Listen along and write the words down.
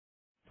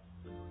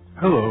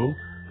Hello,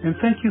 and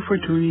thank you for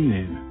tuning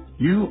in.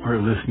 You are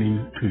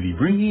listening to the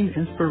Bringing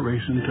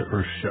Inspiration to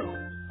Earth show.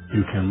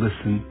 You can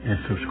listen and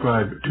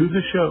subscribe to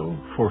the show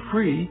for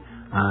free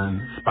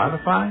on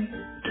Spotify,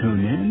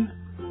 TuneIn,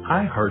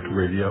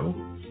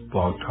 iHeartRadio,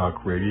 Blog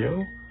Talk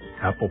Radio,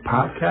 Apple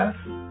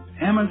Podcasts,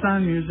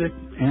 Amazon Music,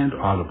 and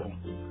Audible.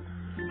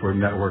 For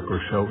network or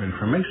show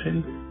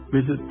information,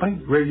 visit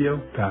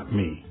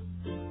biteradio.me.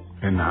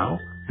 And now,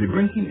 the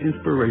Bringing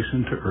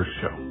Inspiration to Earth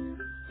show.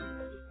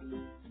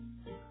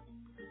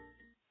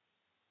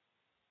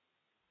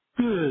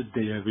 Good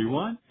day,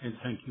 everyone, and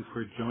thank you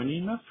for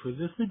joining us for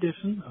this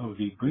edition of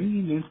the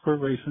Bringing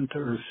Inspiration to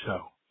Earth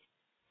show.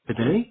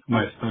 Today,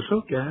 my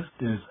special guest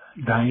is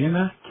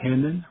Diana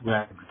Cannon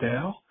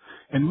Ragsdale,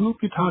 and we'll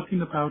be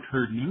talking about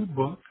her new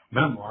book,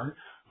 Memoir,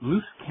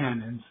 Loose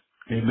Cannons,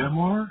 a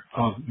memoir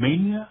of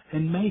Mania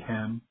and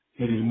Mayhem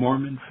in a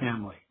Mormon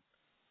family.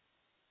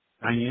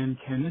 Diane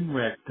Cannon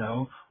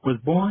Ragsdale was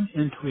born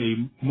into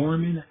a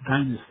Mormon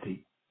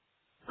dynasty.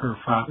 Her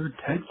father,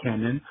 Ted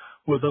Cannon,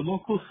 was a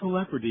local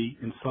celebrity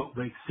in Salt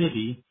Lake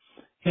City,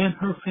 and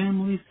her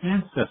family's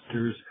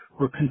ancestors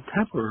were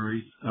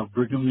contemporaries of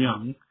Brigham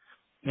Young,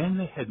 and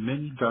they had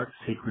many dark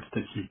secrets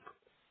to keep.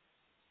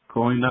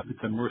 Growing up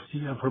at the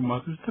mercy of her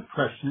mother's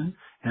depression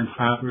and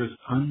father's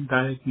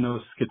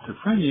undiagnosed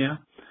schizophrenia,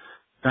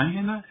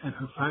 Diana and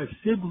her 5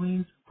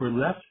 siblings were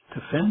left to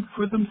fend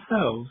for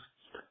themselves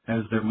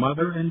as their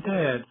mother and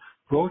dad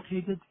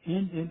rotated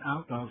in and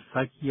out of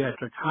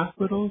psychiatric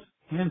hospitals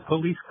and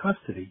police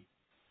custody.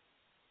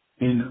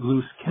 In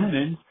Loose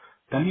Cannons,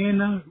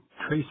 Diana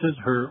traces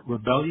her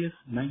rebellious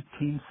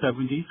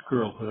 1970s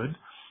girlhood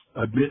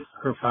amidst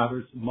her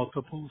father's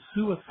multiple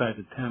suicide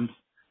attempts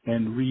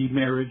and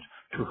remarriage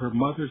to her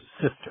mother's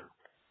sister.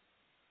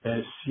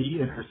 As she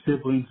and her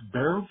siblings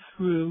barreled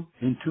through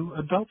into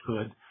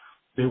adulthood,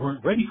 they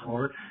weren't ready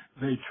for it.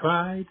 They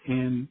tried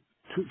to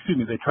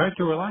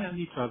rely on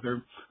each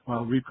other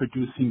while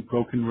reproducing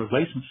broken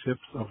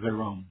relationships of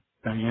their own.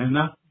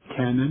 Diana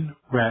Cannon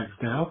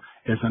Ragsdale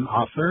is an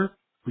author,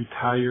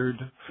 retired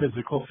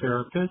physical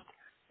therapist,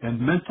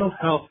 and mental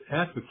health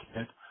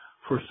advocate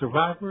for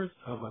survivors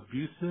of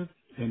abusive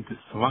and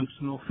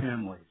dysfunctional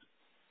families.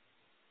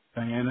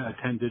 Diana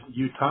attended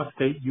Utah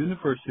State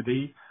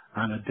University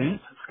on a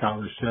dance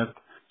scholarship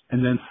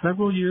and then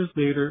several years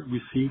later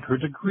received her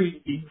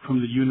degree from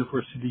the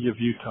University of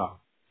Utah.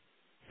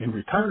 In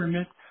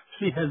retirement,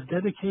 she has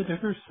dedicated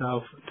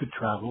herself to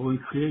travel and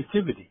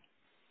creativity.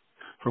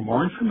 For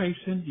more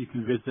information, you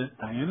can visit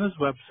Diana's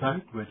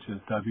website, which is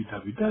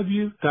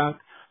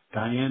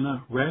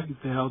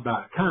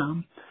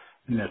www.dianaragsdale.com,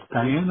 and that's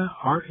Diana,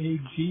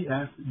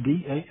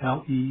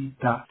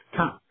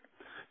 Ragsdale.com.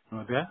 And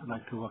with that, I'd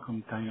like to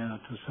welcome Diana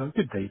to the show.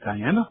 Good day,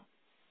 Diana.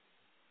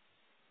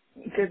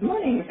 Good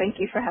morning. Thank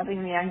you for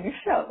having me on your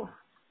show.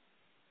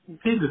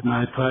 It is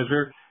my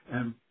pleasure,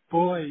 and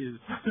boy,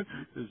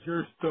 is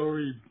your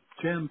story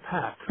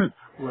jam-packed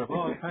with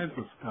all kinds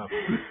of stuff.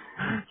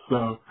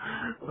 So,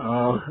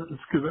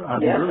 it's good.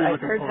 I'm yes, really I've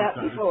looking heard forward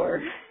that to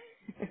before.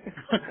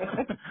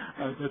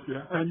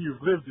 And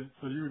you've lived it,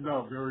 so you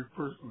know very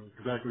personally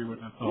exactly what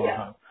that's all Yeah,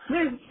 about.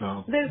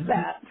 there's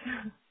that.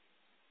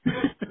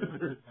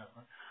 There's that.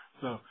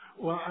 So,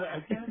 well, I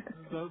guess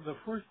the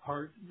first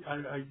part,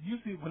 I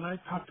usually, when I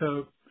talk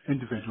to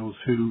individuals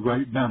who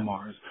write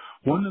memoirs,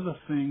 one of the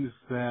things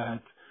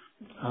that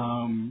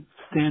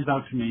stands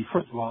out to me,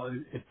 first of all,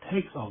 it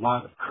takes a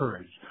lot of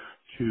courage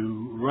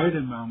to write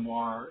a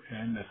memoir,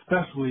 and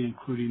especially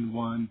including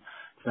one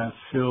that's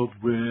filled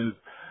with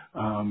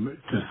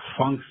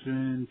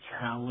dysfunction,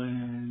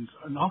 challenge,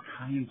 and all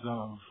kinds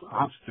of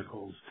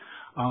obstacles.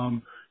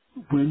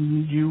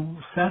 When you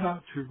set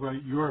out to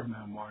write your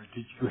memoir,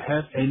 did you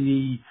have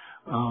any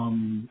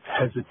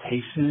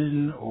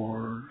hesitation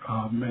or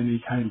any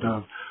kind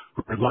of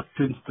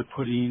reluctance to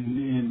putting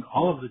in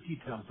all of the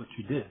details that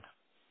you did?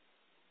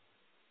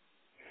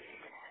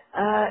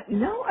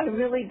 No, I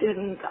really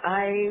didn't.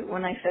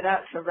 When I set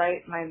out to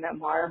write my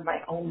memoir,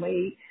 my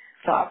only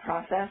thought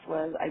process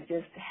was I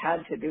just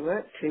had to do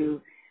it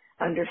to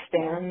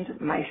understand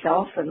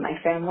myself and my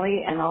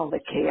family and all the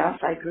chaos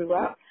I grew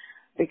up.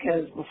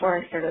 Because before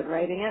I started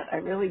writing it, I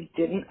really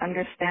didn't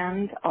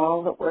understand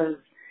all that was,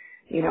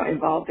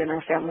 involved in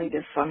our family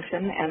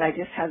dysfunction, and I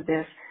just had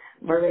this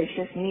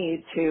voracious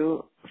need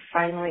to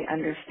finally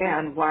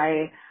understand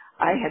why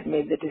I had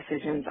made the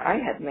decisions I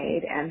had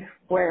made and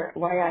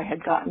why I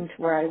had gotten to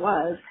where I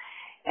was.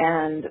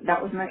 And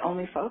that was my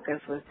only focus,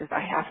 was just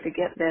I have to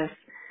get this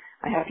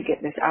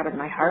out of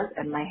my heart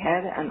and my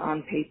head and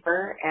on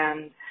paper,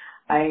 and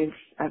I've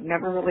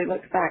never really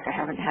looked back. I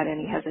haven't had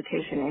any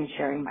hesitation in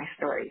sharing my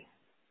story.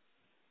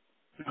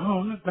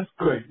 Oh, that's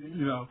great.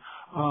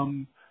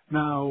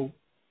 Now,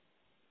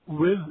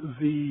 with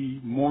the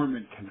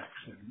Mormon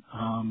connection,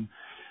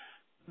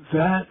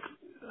 that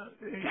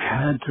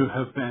had to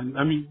have been,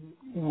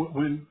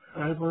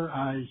 whenever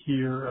I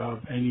hear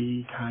of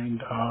any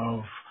kind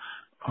of,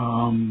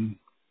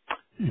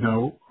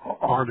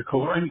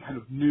 article or any kind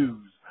of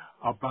news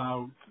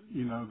about,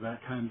 that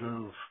kind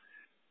of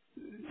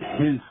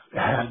hints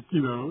at,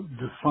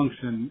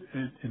 dysfunction,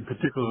 in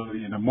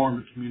particularly in the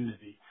Mormon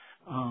community.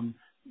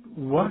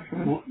 What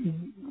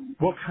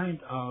what kind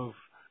of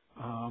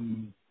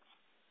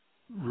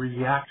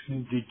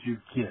reaction did you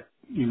get,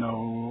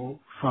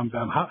 from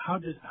them? How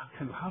did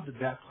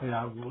that play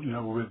out,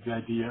 with the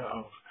idea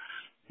of,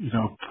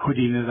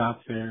 putting it out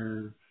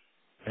there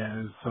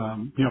as,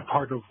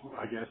 part of,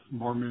 I guess,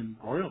 Mormon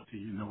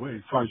royalty in a way,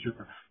 as far as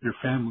your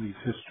family's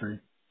history?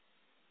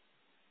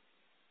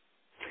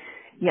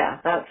 Yeah,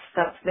 that's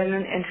been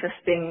an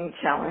interesting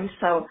challenge.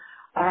 So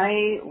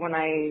when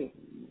I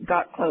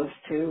got close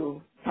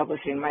to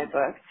publishing my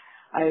book,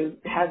 I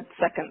had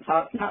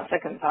not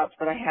second thoughts,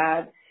 but I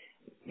had,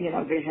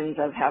 visions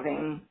of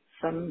having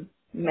some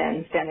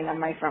men standing on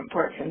my front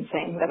porch and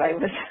saying that I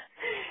was,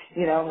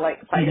 like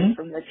fired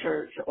from the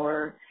church,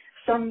 or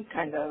some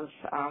kind of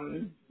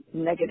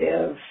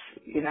negative,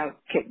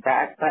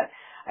 kickback. But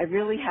I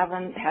really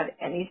haven't had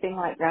anything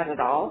like that at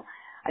all.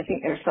 I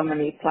think there's so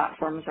many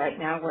platforms right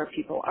now where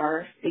people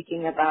are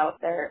speaking about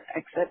their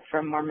exit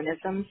from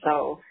Mormonism.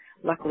 So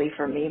luckily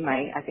for me,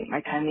 I think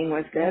my timing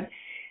was good.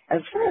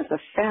 As far as the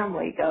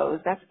family goes,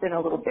 that's been a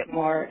little bit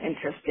more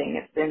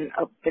interesting. It's been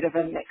a bit of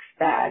a mixed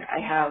bag. I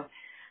have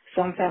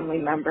some family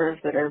members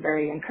that are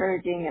very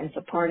encouraging and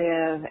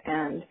supportive,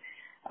 and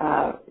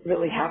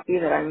really happy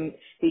that I'm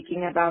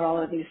speaking about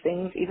all of these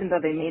things, even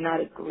though they may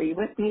not agree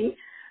with me.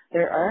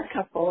 There are a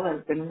couple that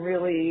have been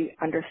really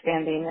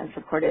understanding and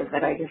supportive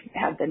that I just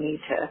had the need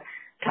to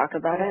talk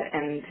about it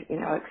and,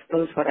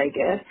 expose what I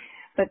did.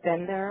 But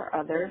then there are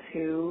others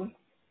who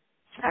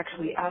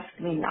actually asked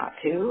me not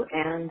to,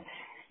 and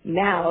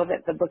now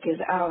that the book is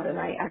out and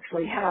I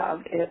actually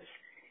have,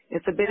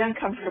 it's a bit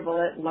uncomfortable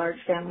at large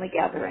family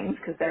gatherings,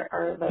 because there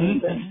are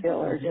those that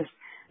still are just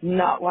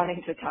not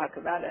wanting to talk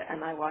about it.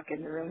 And I walk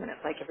in the room and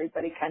it's like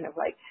everybody kind of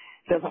like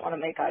doesn't want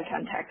to make eye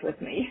contact with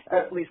me, or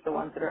at least the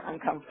ones that are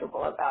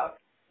uncomfortable about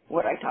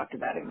what I talked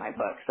about in my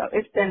book. So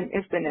it's been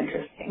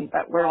interesting,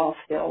 but we're all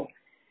still,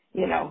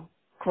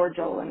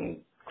 cordial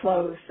and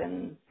close,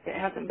 and it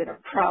hasn't been a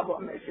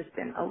problem. It's just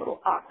been a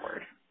little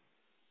awkward.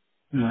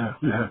 Yeah.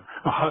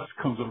 A hush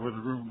comes over the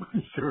room.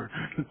 Sure.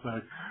 It's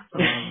like,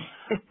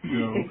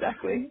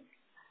 Exactly.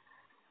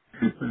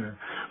 Yeah.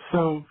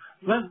 So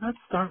let's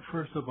start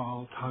first of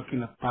all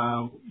talking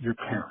about your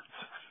parents.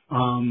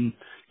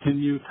 Can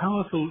you tell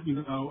us, in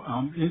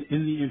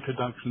the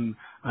introduction,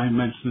 I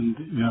mentioned,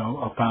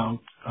 about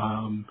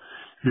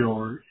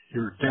your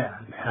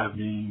dad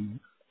having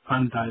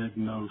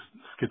undiagnosed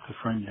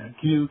schizophrenia.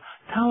 Can you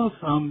tell us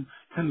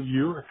kind of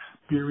your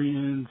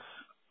experience,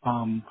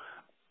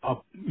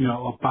 about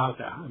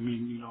that? I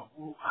mean,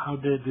 how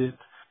did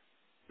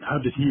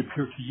he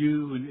appear to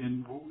you,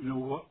 and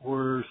what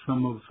were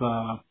some of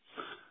the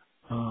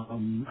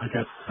I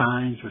guess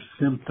signs or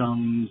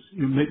symptoms,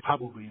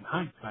 probably in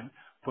hindsight,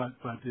 but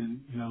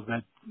in,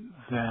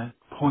 that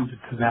pointed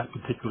to that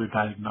particular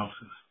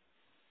diagnosis?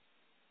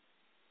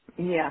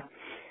 Yeah.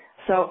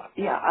 So,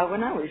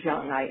 when I was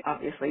young, I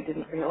obviously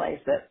didn't realize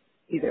that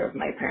either of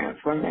my parents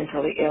were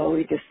mentally ill.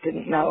 We just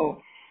didn't know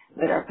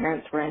that our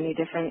parents were any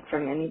different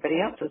from anybody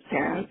else's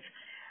parents.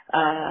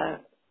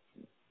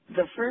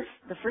 The first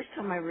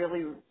time I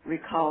really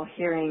recall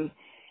hearing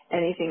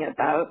anything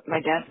about my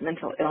dad's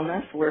mental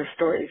illness were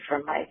stories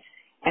from my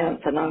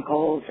aunts and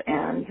uncles,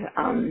 and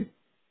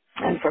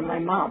from my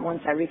mom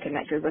once I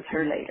reconnected with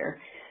her later.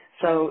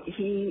 So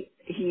he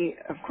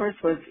of course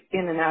was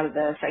in and out of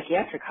the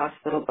psychiatric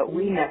hospital, but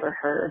we never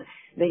heard.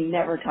 They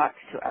never talked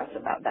to us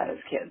about that as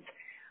kids.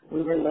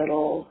 We were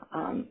little.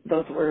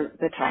 Those were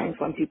the times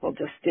when people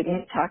just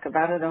didn't talk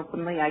about it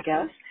openly, I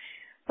guess.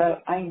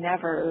 But I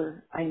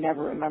never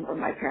remember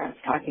my parents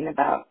talking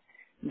about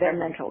their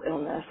mental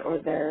illness or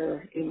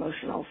their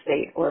emotional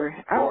state or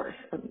ours.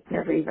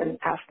 Never even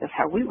asked us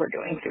how we were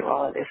doing through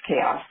all of this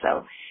chaos.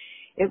 So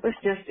it was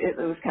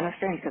kind of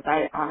strange, because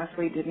I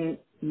honestly didn't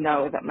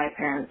know that my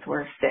parents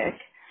were sick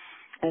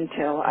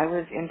until I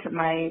was into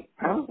my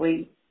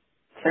probably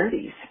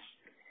 30s.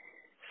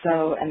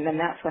 So, and then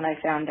that's when I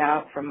found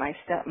out from my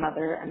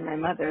stepmother and my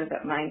mother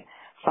that my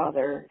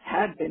father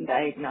had been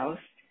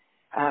diagnosed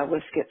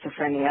with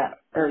schizophrenia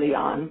early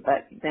on,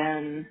 but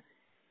then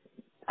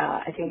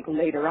I think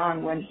later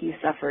on, when he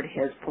suffered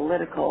his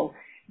political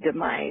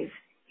demise,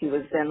 he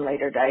was then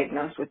later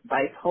diagnosed with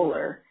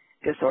bipolar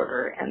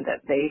disorder, and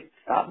that they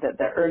thought that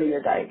the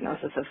earlier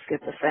diagnosis of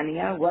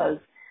schizophrenia was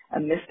a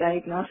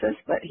misdiagnosis,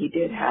 but he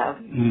did have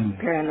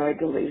paranoid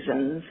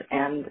delusions,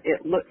 and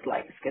it looked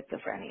like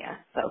schizophrenia.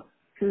 So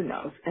who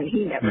knows? And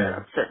he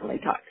never certainly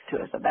talked to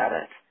us about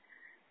it.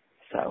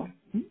 So.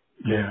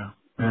 Yeah.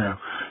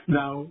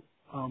 Now,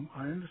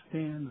 I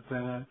understand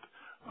that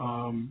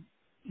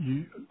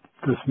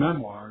this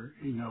memoir,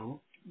 a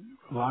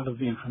lot of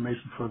the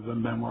information for the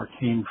memoir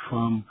came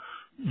from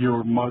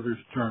your mother's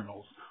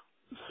journals.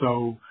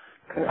 So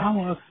tell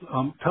us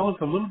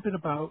a little bit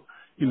about,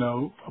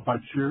 about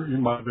your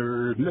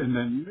mother, and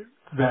then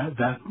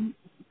that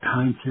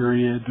time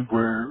period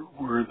where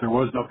there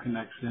was no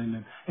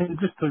connection, and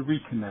just to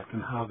reconnect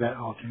and how that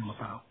all came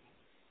about.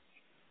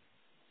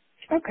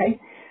 Okay.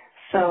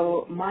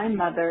 So my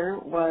mother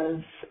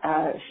was,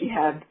 she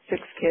had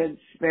 6 kids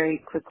very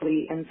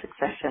quickly in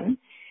succession,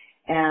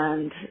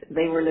 and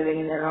they were living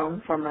in their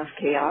own form of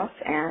chaos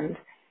and,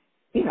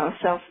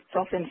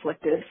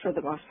 self-inflicted for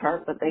the most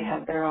part, but they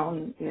had their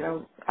own,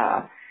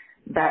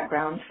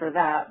 backgrounds for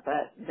that.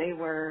 But we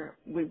were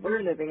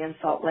living in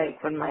Salt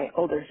Lake when my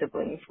older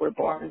siblings were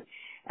born.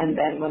 And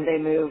then when they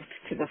moved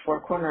to the Four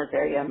Corners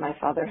area, my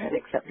father had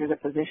accepted a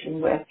position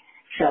with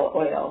Shell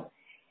Oil.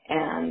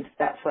 And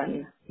that's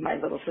when my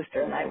little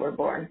sister and I were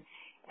born.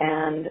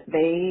 And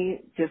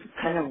they just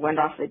kind of went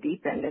off the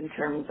deep end in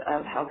terms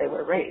of how they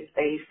were raised.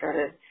 They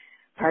started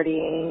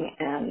partying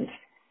and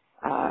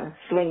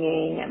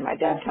swinging, and my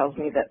dad tells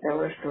me that there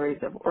were stories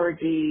of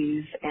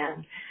orgies.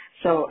 And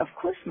so, of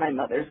course, my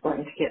mother's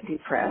going to get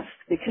depressed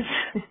because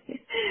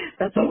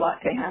that's a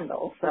lot to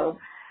handle. So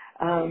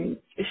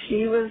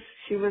she was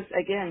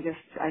again,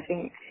 just, I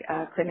think,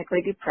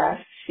 clinically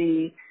depressed.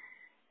 She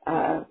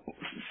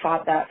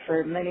fought that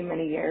for many,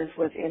 many years,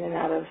 was in and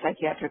out of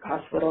psychiatric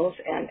hospitals,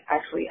 and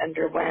actually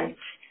underwent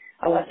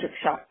electric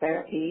shock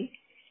therapy.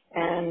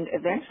 And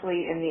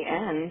eventually, in the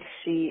end,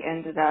 she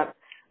ended up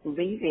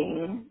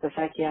leaving the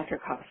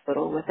psychiatric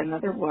hospital with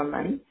another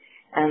woman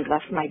and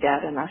left my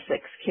dad and us 6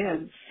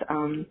 kids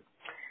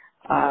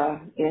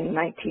in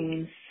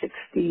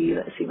 1960,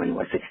 let's see, when we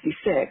were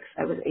 66.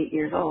 I was 8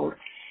 years old.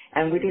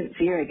 And we didn't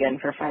see her again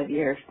for 5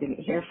 years,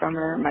 didn't hear from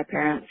her. My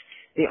parents,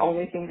 the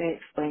only thing they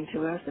explained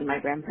to us and my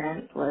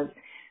grandparents was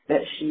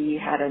that she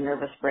had a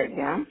nervous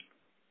breakdown.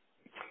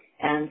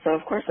 And so,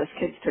 of course, us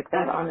kids took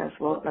that on as,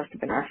 well, it must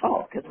have been our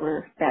fault because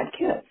we're bad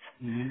kids.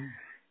 Mm-hmm.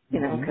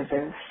 Because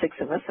there's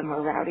 6 of us and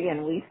we're rowdy,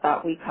 and we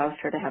thought we caused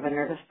her to have a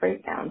nervous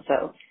breakdown.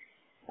 So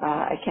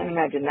I can't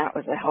imagine that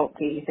was a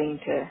healthy thing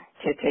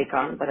to take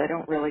on, but I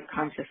don't really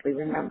consciously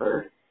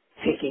remember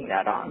taking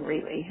that on,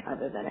 really,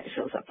 other than it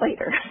shows up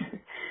later.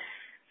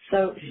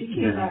 So she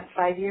came back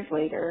 5 years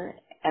later,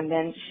 and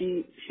then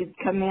she'd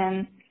come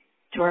in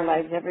to our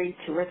lives every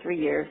 2 or 3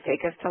 years,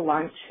 take us to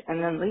lunch, and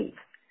then leave.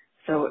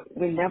 So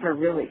we never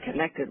really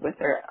connected with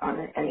her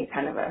on any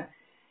kind of a,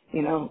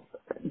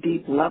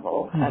 deep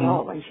level at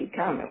all when she'd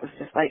come. It was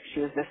just like she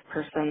was this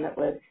person that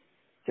would,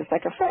 just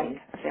like a friend,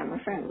 a family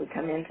friend, would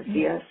come in to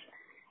see us,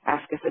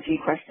 ask us a few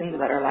questions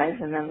about our lives,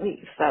 and then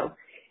leave. So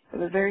it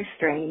was very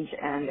strange.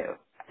 And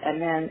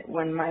then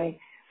when my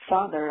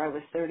father, I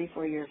was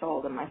 34 years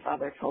old, and my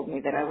father told me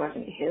that I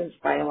wasn't his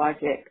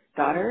biologic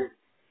daughter,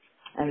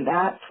 and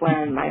that's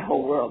when my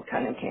whole world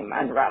kind of came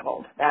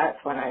unraveled. That's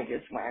when I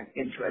just went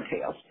into a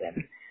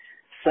tailspin.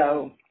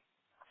 So,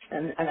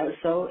 and I was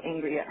so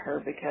angry at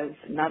her because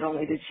not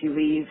only did she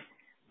leave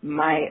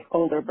my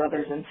older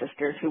brothers and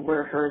sisters who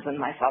were hers and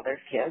my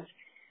father's kids,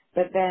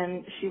 but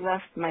then she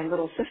left my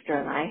little sister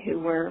and I, who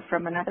were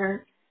from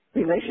another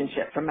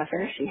relationship, from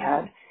affair she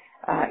had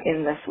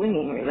in the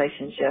swinging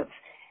relationships.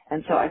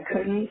 And so I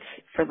couldn't,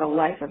 for the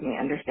life of me,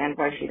 understand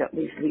why she'd at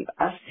least leave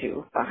us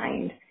 2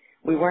 behind.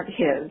 We weren't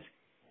his.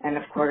 And,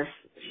 of course,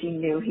 she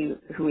knew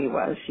who he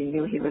was. She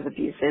knew he was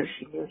abusive.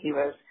 She knew he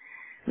was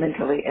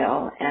mentally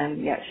ill.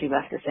 And yet she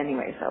left us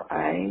anyway. So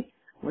I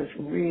was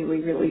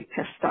really, really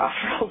pissed off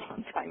for a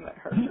long time at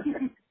her.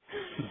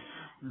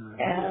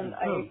 And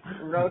I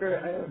wrote her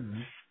a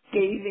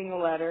scathing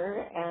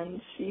letter,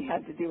 and she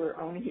had to do her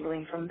own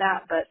healing from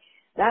that. But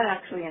that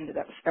actually ended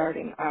up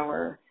starting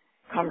our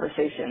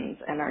conversations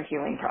and our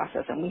healing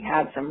process. And we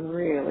had some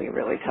really,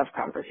 really tough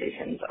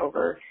conversations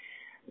over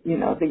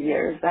the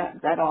years.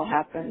 That all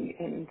happened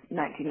in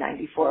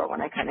 1994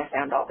 when I kind of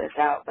found all this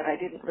out, but I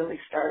didn't really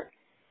start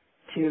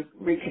to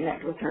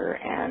reconnect with her.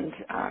 And,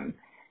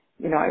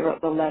 I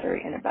wrote the letter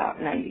in about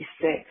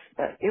 96,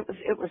 but it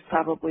was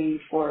probably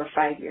 4 or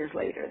 5 years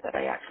later that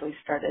I actually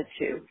started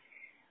to,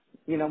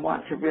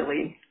 want to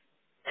really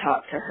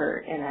talk to her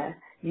in a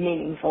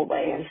meaningful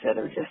way instead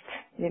of just,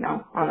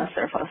 on a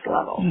surface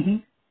level. Mm-hmm.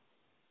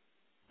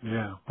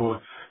 Yeah, boy,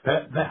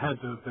 that had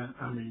to have been,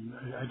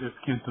 I just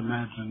can't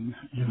imagine,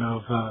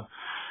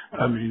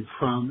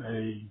 from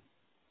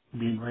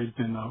being raised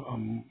in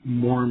a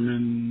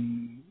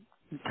Mormon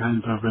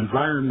kind of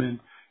environment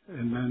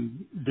and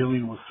then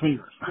dealing with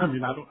swingers. I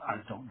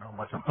don't know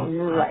much about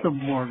the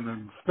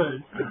Mormon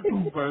faith,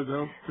 but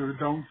those 2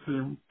 don't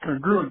seem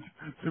congruent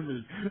to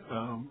me.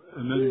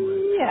 And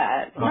anyway.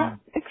 Yeah, it's not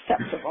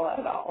acceptable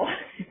at all.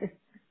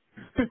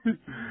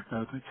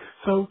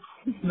 So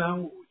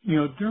now,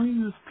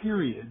 during this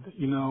period,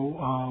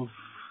 of,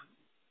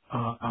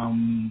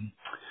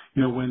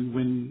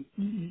 when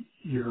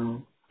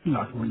your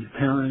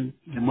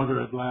mother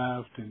had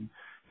left, and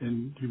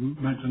you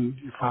mentioned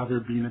your father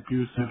being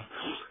abusive,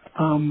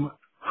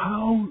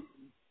 how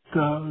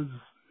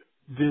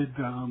did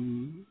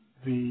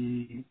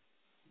the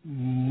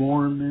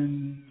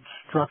Mormon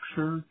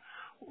structure,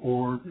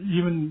 or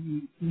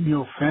even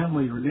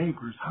family or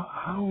neighbors,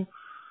 how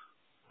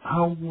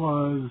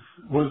was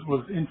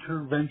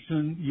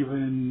intervention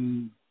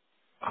even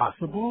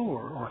possible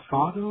or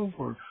thought of,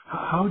 or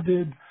how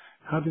did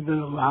it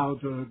allow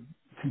the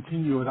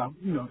continue without,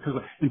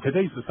 because in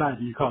today's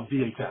society you call it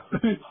VHS,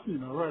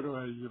 right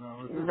away,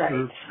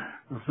 Right.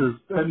 if there's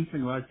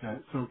anything like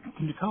that. So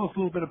can you tell us a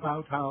little bit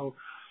about how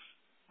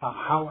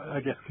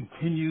I guess,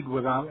 continued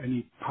without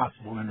any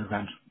possible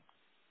intervention?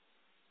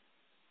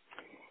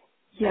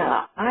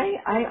 Yeah,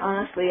 I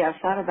honestly, I've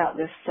thought about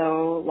this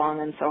so long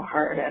and so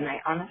hard, and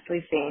I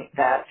honestly think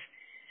that,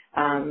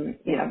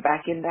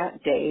 back in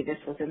that day, this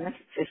was in the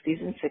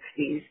 50s and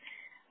 60s,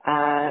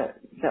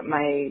 that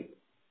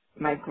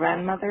my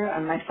grandmother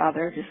and my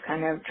father just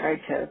kind of tried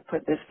to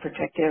put this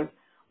protective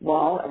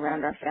wall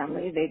around our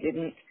family. They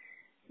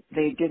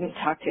didn't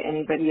talk to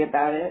anybody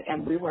about it,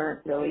 and we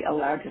weren't really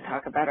allowed to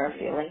talk about our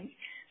feelings.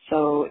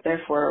 So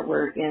therefore,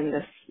 we're in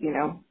this,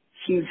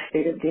 huge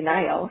state of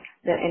denial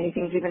that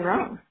anything's even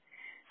wrong.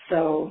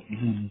 So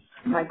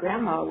my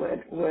grandma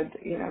would,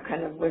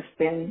 kind of wisp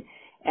in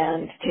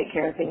and take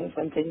care of things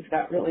when things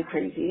got really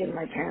crazy, and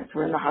my parents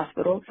were in the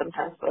hospital,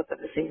 sometimes both at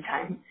the same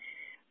time.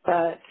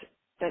 But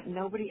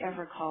nobody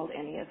ever called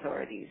any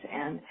authorities,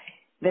 and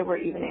there were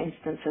even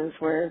instances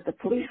where the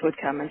police would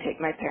come and take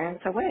my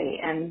parents away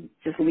and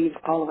just leave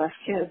all of us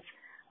kids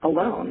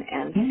alone.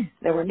 And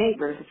there were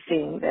neighbors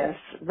seeing this,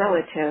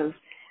 relatives.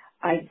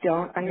 I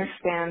don't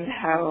understand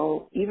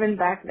how, even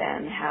back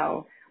then,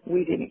 how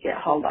we didn't get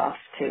hauled off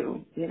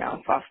to,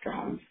 foster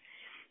homes.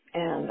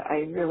 And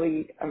I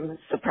really am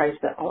surprised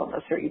that all of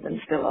us are even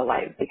still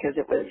alive, because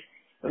it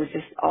was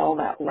just all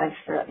that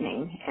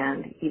life-threatening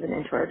and even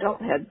into our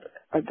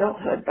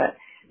adulthood, but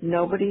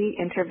nobody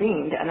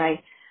intervened. And I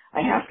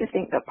have to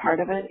think that part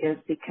of it is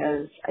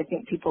because I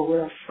think people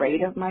were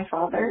afraid of my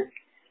father,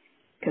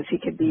 because he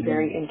could be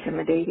very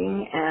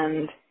intimidating,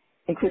 and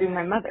including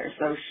my mother.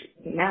 So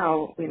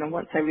now,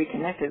 once I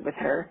reconnected with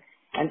her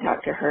and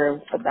talked to her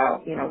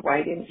about,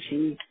 why didn't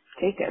she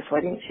take us?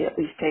 Why didn't she at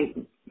least take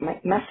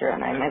Messer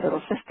and I, my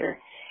little sister?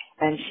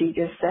 And she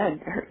just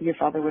said, your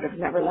father would have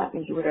never let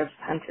me. He would have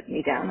hunted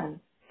me down and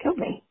killed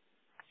me.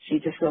 She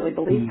just really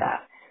believed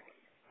that.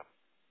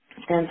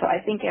 And so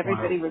I think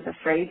everybody was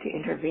afraid to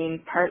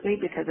intervene, partly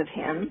because of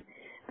him,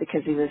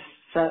 because he was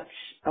such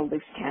a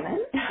loose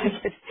cannon. I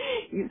just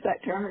use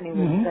that term, and he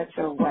was such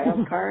a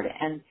wild card,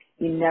 and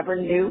you never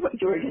knew what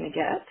you were going to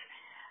get.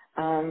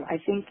 I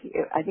think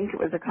it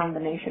was a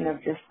combination of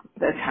just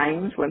the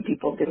times when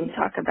people didn't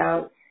talk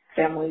about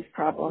families'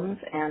 problems,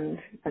 and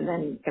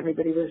then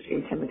everybody was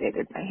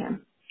intimidated by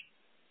him.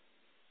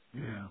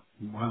 Yeah.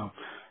 Wow.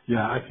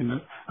 Yeah, I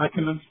can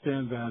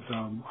understand that.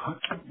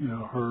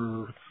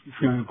 Her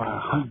feeling about a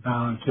hunt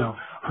balance.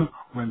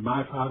 When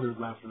my father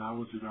left and I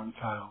was a young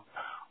child,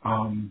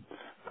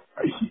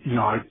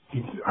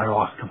 I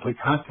lost complete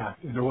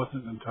contact, and it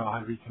wasn't until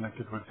I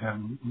reconnected with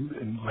him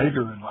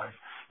later in life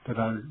that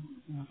I,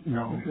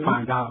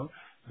 find out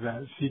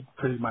that she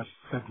pretty much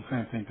said the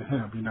same thing to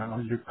him.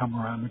 You come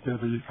around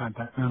together, you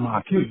contact him,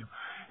 I'll kill you.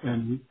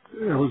 And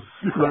it was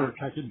her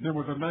attacking him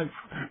with a knife,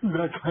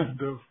 that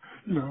kind of,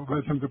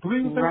 led him to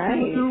believe that they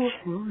would do it,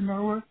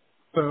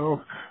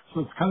 So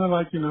it's kind of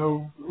like, if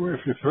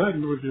you're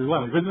threatened with your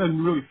life, and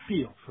then really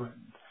feel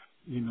threatened,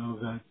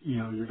 that,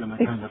 you're going to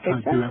kind of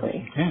try to do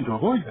everything you can to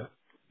avoid that.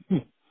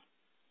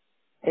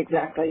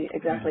 Exactly.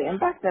 And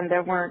back then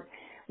there weren't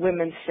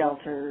women's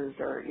shelters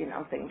or,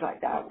 things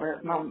like that,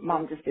 where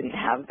mom just didn't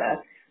have the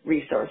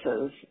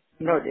resources,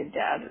 nor did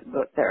dad,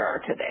 that there are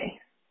today.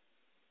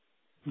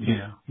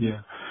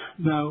 Yeah.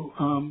 Now,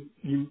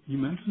 you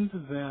mentioned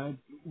that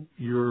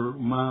your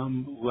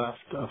mom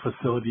left a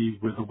facility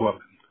with a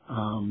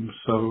woman.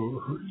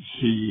 So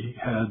she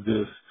had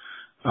this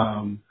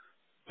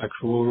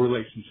sexual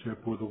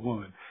relationship with a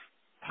woman.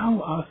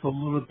 Tell us a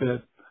little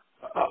bit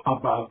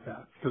about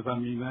that, because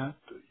that,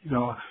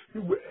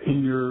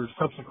 in your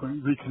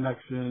subsequent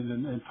reconnection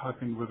and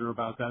talking with her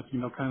about that,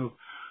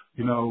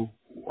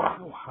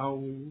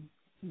 how,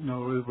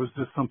 was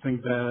this something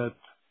that,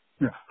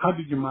 how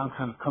did your mom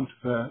kind of come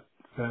to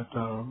that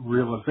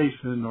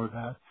realization or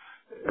that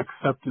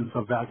acceptance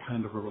of that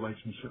kind of a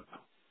relationship?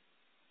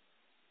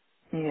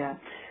 Yeah.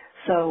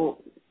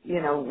 So,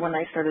 when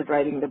I started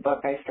writing the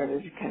book, I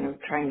started kind of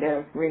trying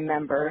to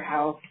remember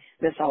how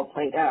this all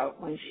played out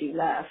when she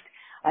left.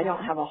 I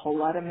don't have a whole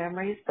lot of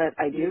memories, but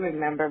I do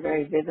remember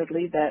very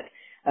vividly that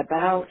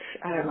about,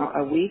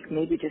 a week,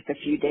 maybe just a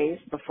few days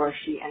before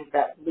she ended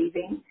up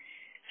leaving,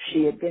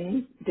 she had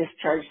been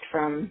discharged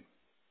from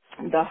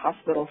the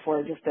hospital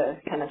for just a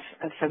kind of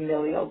a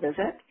familial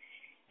visit.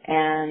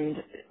 And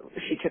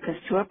she took us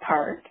to a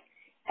park,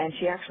 and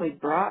she actually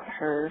brought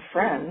her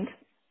friend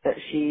that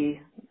she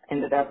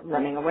ended up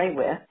running away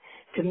with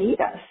to meet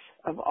us,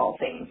 of all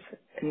things.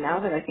 And now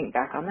that I think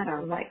back on that,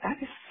 I'm like, that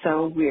is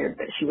so weird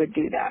that she would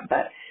do that.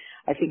 But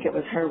I think it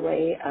was her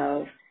way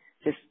of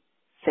just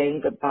saying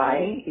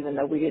goodbye, even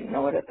though we didn't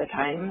know it at the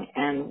time.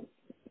 And,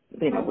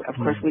 of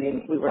course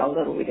we were all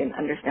little, we didn't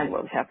understand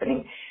what was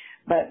happening.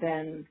 But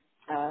then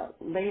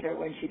later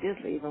when she did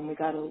leave, and we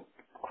got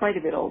quite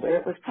a bit older,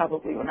 it was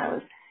probably when I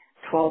was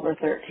 12 or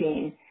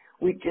 13,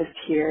 we'd just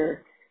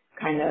hear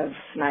kind of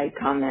snide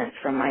comments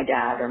from my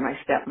dad or my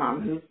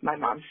stepmom, who's my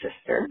mom's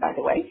sister, by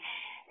the way.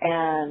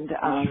 And,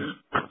 I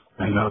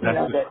know, you that's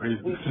know, just that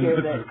crazy. we share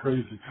That's that, just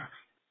crazy.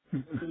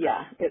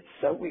 yeah, it's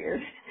so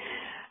weird.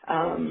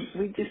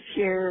 We just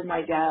share,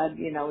 my dad,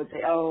 you know, would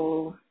say,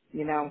 oh,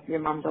 you know, your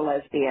mom's a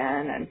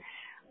lesbian, and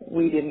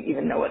we didn't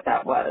even know what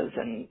that was.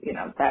 And, you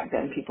know, back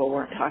then people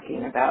weren't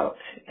talking about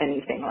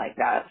anything like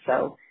that.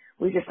 So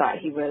we just thought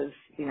he was,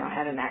 you know,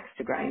 had an axe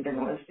to grind and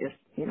was just,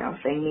 you know,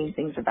 saying mean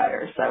things about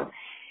her. So,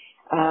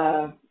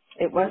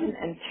 it wasn't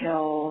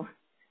until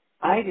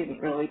I didn't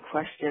really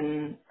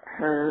question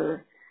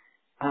her,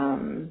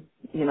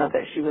 you know,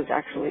 that she was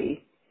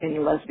actually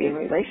in lesbian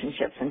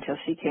relationships until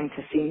she came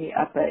to see me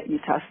up at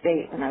Utah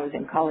State when I was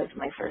in college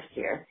my first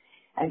year.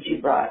 And she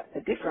brought a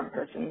different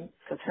person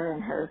because her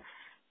and her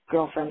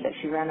girlfriend that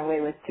she ran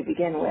away with to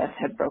begin with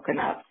had broken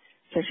up.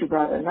 So she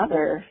brought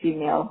another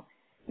female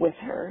with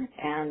her,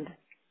 and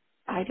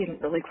I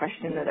didn't really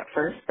question it at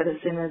first, but as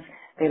soon as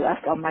they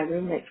left, all my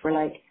roommates were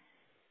like,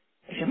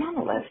 is your mom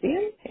a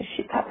lesbian? Is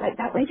she like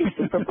that lady's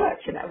super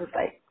butch? And I was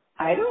like,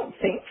 I don't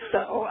think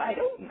so. I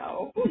don't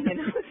know. You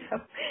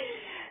know,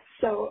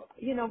 so,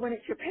 you know, when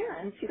it's your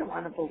parents, you don't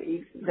want to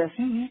believe this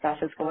stuff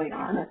is going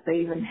on. If they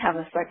even have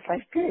a sex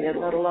life period,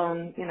 let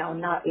alone, you know,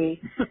 not a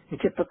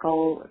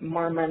typical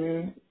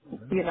Mormon,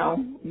 you know,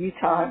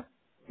 Utah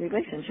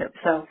relationship.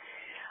 So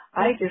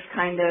I just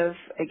kind of,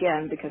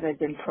 again, because I'd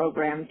been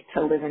programmed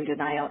to live in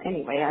denial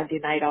anyway, I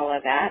denied all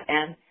of that.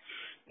 And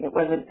it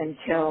wasn't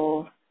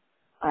until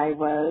I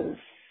was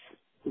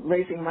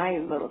raising my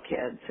little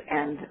kids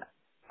and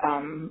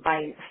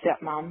my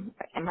stepmom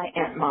and my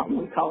aunt mom,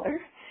 we call her.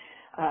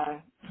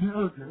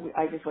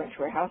 I just went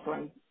to her house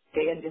one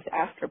day and just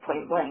asked her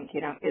point blank,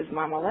 you know, is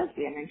mom a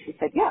lesbian? And she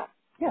said, yeah,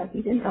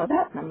 you didn't know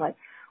that. And I'm like,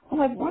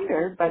 well, I've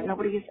wondered, but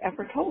nobody has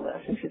ever told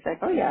us. And she's like,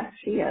 oh yeah,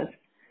 she is.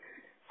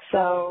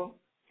 So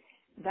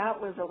that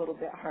was a little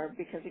bit hard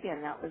because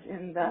again, that was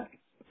in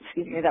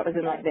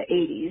like the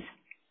 80s.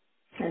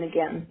 And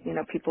again, you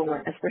know, people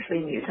weren't,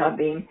 especially in Utah,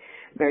 being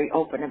very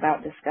open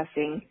about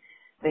discussing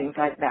things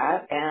like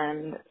that.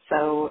 And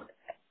so,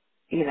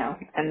 you know,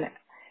 and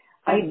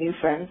I knew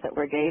friends that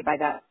were gay by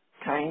that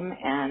time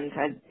and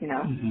had, you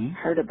know,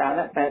 heard about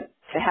it, but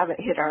to have it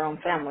hit our own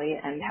family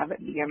and have it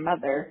be your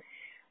mother,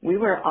 we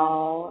were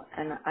all,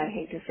 and I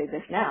hate to say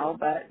this now,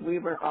 but we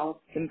were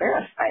all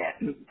embarrassed by it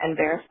and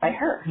embarrassed by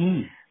her.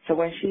 So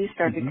when she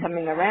started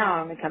coming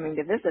around and coming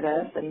to visit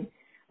us and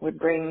would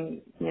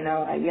bring, you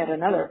know, yet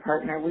another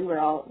partner, we would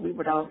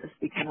all just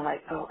be kind of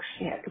like, oh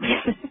shit,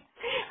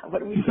 what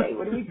do we say?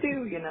 What do we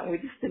do? You know, we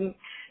just didn't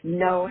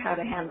know how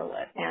to handle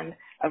it. And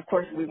of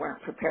course we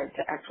weren't prepared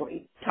to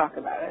actually talk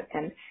about it.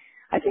 And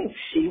I think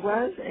she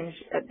was, and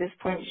at this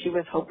point she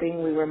was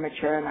hoping we were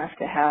mature enough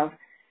to have,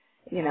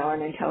 you know,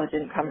 an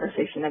intelligent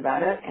conversation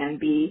about it and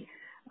be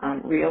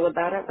real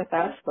about it with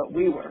us, but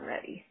we weren't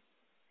ready.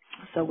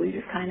 So we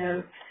just kind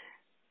of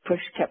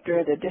kept her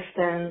at a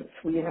distance.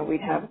 You know,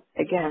 we'd have,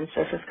 again,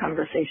 surface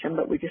conversation,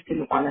 but we just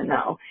didn't want to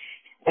know.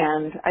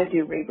 And I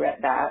do regret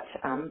that,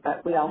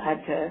 but we all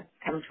had to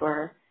come to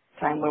our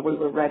time where we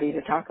were ready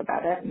to talk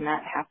about it, and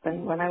that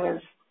happened when I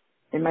was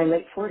in my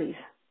late 40s.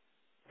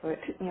 So it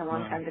took me a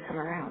long time to come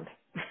around.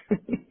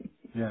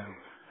 Yeah.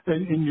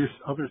 And your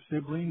other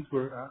siblings,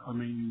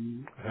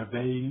 have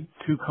they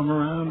too come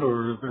around,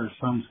 or are there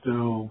some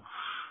still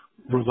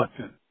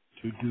reluctant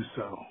to do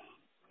so?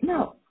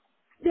 No.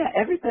 Yeah,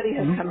 everybody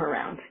has come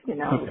around. You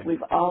know,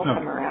 we've all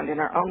come around in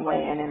our own way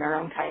and in our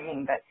own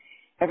timing, but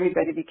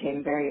everybody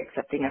became very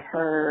accepting of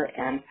her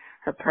and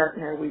her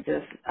partner we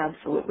just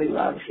absolutely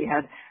loved. She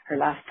had her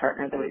last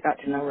partner that we got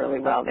to know really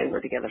well. They were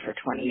together for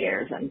 20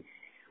 years, and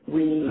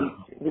we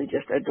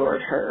just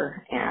adored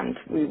her, and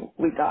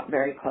we got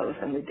very close,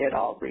 and we did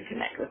all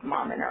reconnect with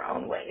mom in our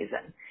own ways,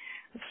 and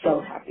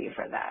so happy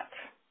for that.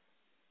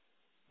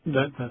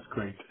 That's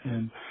great.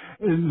 And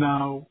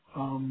now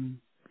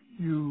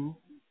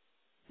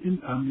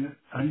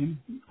I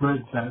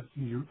read that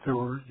there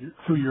were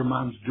through your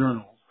mom's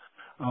journals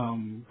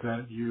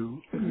that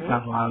you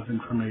got a lot of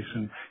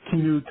information. Can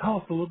you tell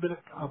us a little bit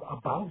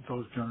about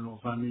those journals?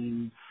 I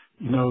mean,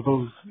 you know,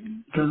 those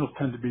journals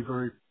tend to be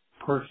very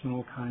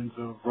personal kinds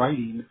of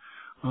writing.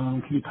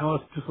 Can you tell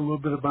us just a little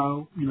bit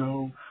about, you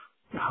know,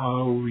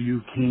 how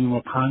you came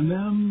upon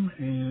them,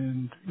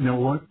 and you know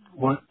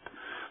what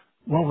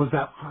was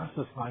that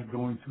process like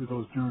going through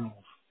those journals?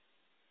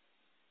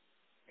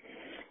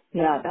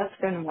 Yeah, that's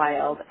been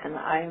wild, and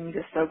I'm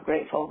just so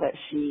grateful that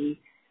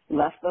she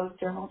left those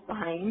journals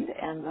behind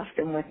and left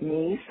them with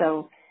me.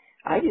 So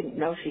I didn't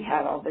know she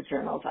had all the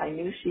journals. I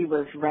knew she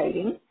was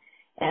writing,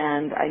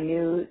 and I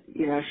knew,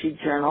 you know, she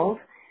journaled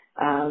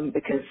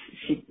because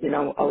she, you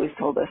know, always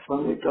told us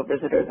when we'd go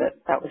visit her that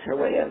that was her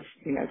way of,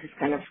 you know, just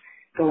kind of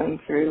going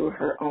through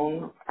her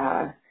own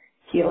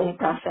healing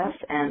process,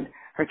 and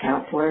her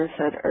counselors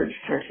had urged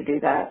her to do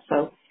that.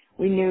 So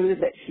we knew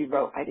that she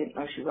wrote. I didn't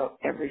know she wrote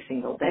every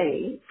single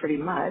day, pretty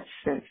much,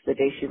 since the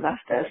day she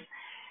left us.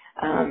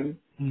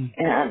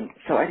 And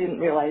so I didn't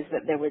realize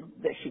that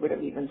she would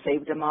have even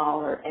saved them all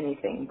or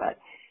anything, but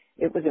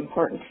it was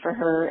important for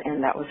her,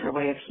 and that was her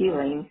way of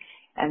healing.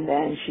 And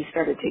then she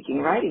started taking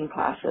writing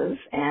classes,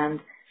 and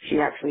She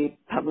actually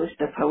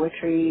published a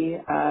poetry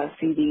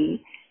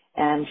CD,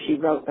 and she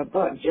wrote a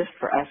book just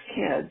for us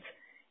kids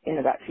in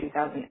about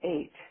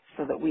 2008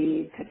 so that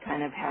we could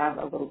kind of have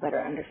a little better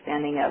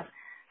understanding of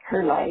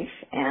her life.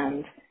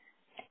 And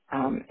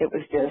it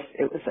was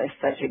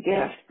such a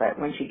gift. But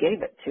when she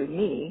gave it to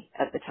me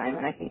at the time,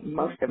 and I think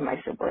most of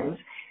my siblings,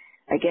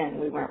 again,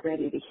 we weren't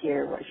ready to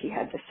hear what she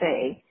had to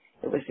say.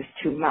 It was just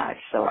too much.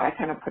 So I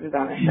kind of put it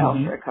on a shelf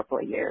for a couple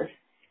of years.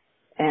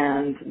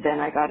 And then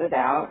I got it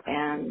out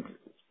and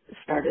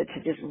started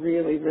to just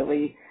really,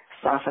 really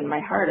soften my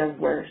heart of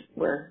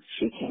where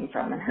she came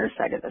from and her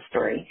side of the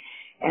story,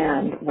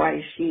 and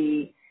why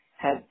she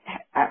had,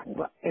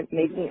 it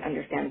made me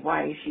understand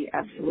why she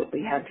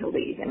absolutely had to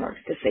leave in order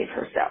to save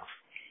herself.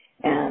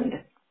 And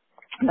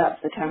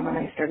that's the time when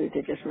I started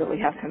to just really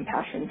have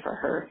compassion for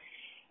her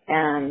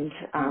and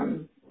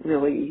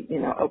really,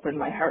 open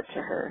my heart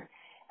to her.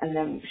 And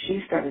then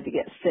she started to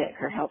get sick.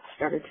 Her health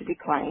started to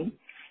decline.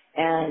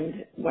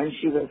 And when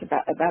she was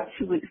about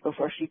 2 weeks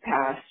before she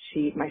passed,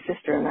 my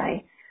sister and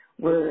I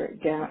were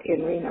down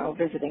in Reno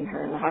visiting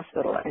her in the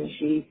hospital, and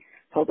she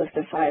pulled us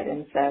aside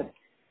and said,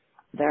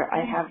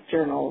 I have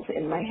journals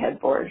in my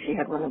headboard. She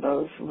had one of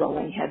those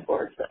rolling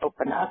headboards that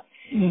open up.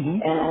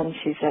 And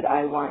she said,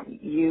 I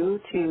want you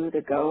to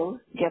go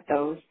get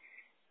those,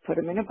 put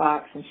them in a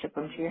box and ship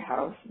them to your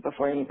house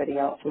before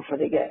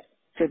they get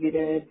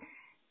distributed.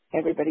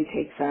 Everybody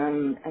takes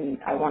them, and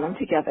I want them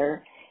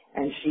together.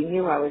 And she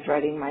knew I was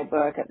writing my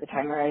book at the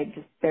time, or I had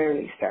just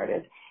barely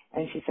started.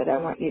 And she said, I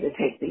want you to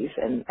take these,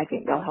 and I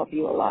think they'll help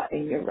you a lot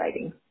in your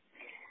writing.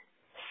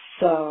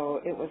 So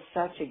it was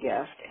such a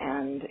gift,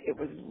 and it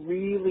was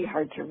really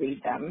hard to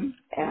read them,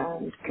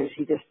 and because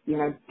she just,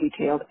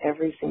 detailed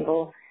every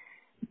single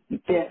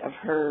bit of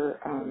her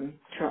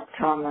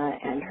trauma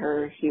and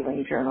her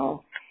healing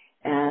journal,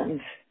 and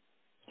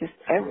just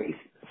every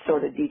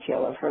sort of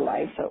detail of her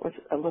life. So it was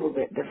a little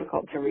bit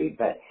difficult to read,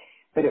 but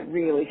it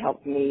really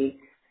helped me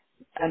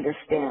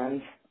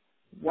understand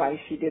why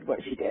she did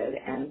what she did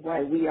and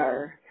why we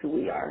are who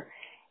we are,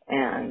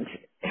 and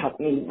helped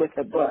me with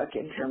the book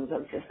in terms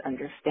of just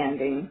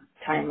understanding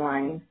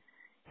timeline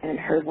and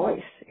her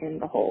voice in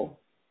the whole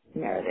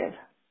narrative.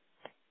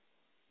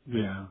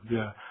 Yeah.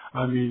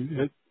 I mean,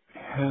 it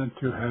had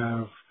to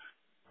have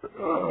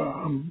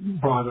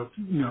brought up,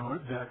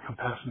 that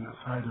compassionate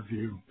side of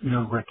you,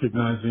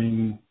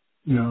 recognizing,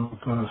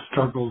 the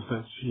struggles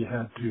that she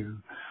had to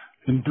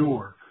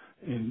endure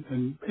and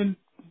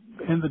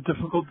the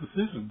difficult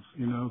decisions,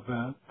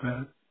 that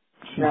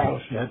she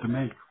felt she had to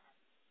make.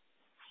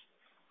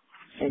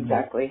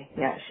 Exactly.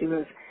 Yeah, she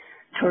was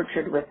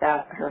tortured with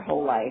that her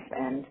whole life,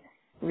 and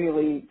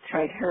really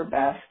tried her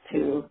best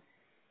to,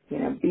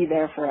 be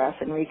there for us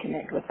and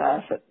reconnect with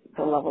us at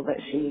the level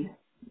that she,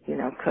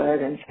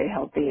 could, and stay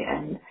healthy.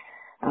 And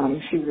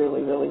she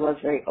really, really was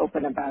very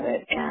open about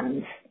it.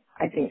 And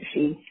I think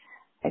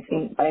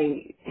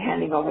by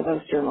handing over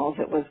those journals,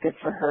 it was good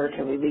for her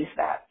to release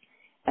that.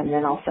 And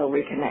then also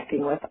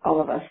reconnecting with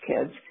all of us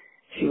kids,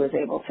 she was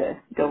able to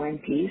go in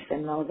peace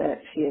and know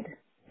that she had,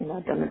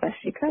 done the best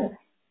she could.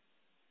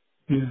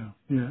 Yeah,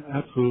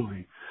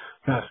 absolutely.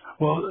 Gosh,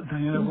 well,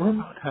 Diana, we're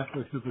about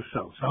halfway through the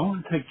show, so I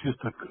want to take just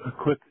a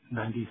quick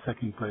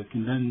 90-second break,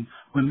 and then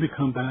when we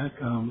come back,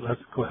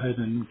 let's go ahead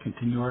and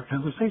continue our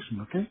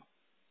conversation, okay?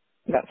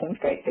 That sounds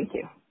great. Thank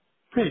you.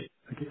 Great.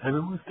 Okay,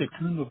 everyone stay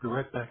tuned. We'll be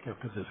right back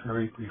after this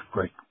very brief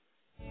break.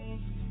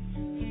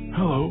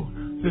 Hello,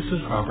 this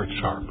is Robert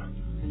Sharp.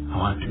 I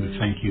want to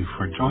thank you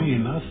for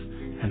joining us,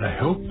 and I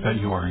hope that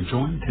you are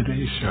enjoying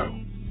today's show.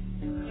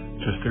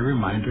 Just a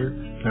reminder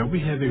that we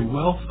have a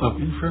wealth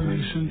of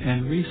information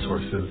and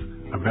resources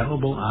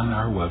available on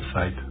our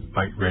website,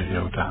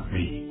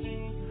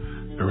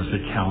 biteradio.me. There is a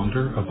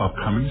calendar of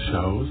upcoming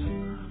shows,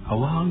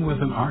 along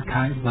with an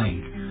archive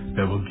link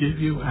that will give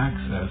you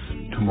access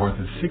to more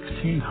than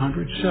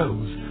 1,600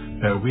 shows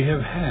that we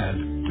have had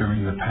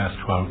during the past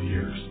 12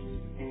 years.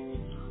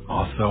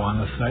 Also on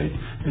the site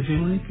is a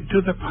link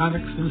to the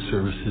products and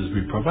services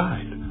we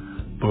provide: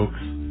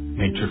 books,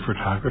 nature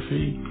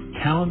photography,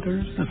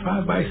 calendars, and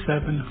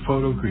 5x7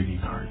 photo greeting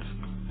cards.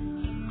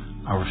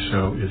 Our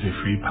show is a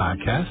free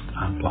podcast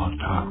on Blog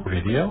Talk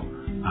Radio,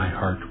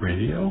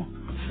 iHeartRadio,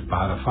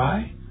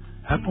 Spotify,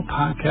 Apple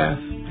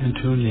Podcasts, and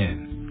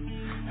TuneIn.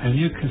 And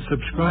you can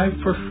subscribe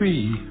for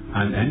free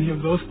on any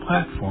of those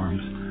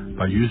platforms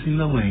by using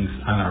the links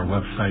on our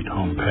website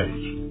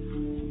homepage.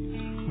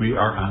 We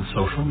are on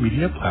social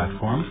media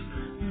platforms,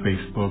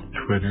 Facebook,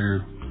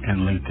 Twitter,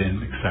 and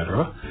LinkedIn,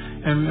 etc.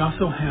 And we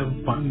also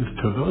have buttons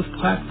to those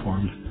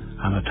platforms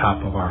on the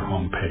top of our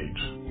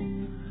homepage.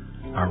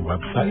 Our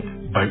website,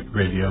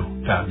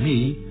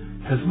 biteradio.me,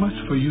 has much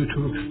for you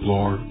to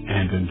explore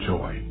and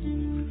enjoy.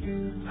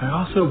 I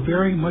also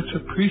very much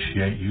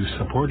appreciate you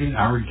supporting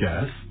our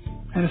guests,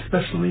 and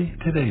especially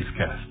today's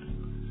guest.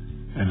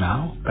 And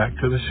now, back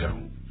to the show.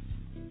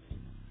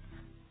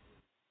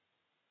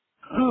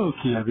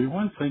 Okay,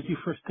 everyone, thank you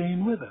for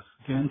staying with us.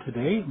 Again,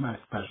 today, my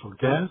special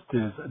guest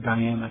is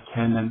Diana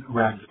Cannon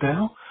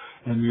Ragsdale,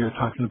 and we are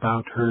talking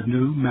about her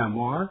new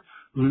memoir,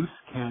 Loose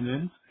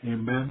Cannons, a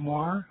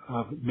memoir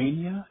of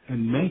Mania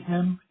and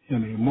Mayhem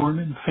in a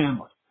Mormon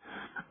family.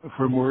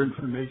 For more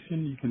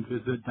information, you can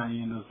visit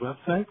Diana's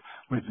website,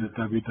 which is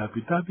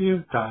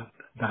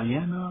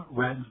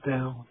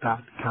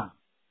www.dianaradsdale.com.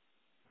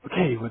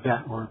 Okay, with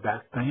that, we're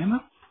back,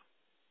 Diana.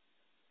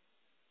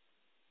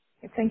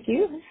 Thank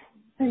you.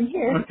 I'm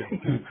here. Okay.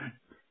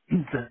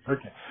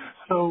 Okay.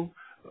 So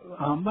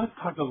let's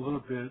talk a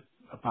little bit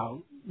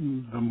about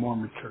the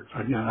Mormon Church.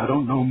 Again, I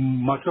don't know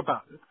much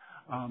about it.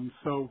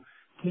 So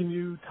can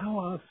you tell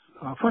us,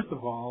 first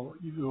of all,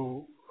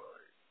 you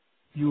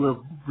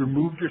have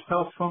removed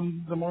yourself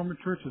from the Mormon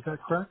Church, is that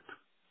correct?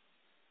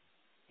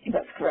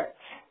 That's correct.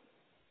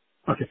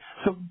 Okay.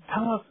 So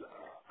tell us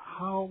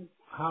how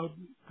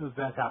does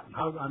that happen?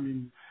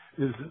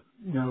 Is it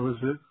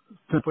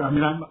simply,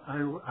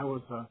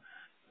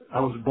 I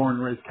was born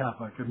and raised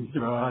Catholic, and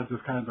I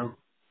just kind of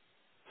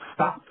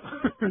stopped,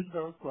 as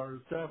far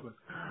as Catholic.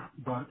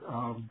 But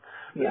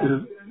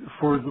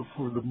for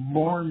the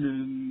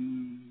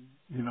Mormon,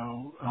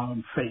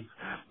 faith,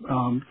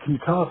 can you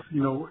tell us,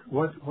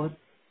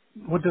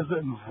 what does it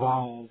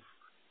involve?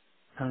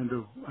 Kind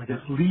of, I guess,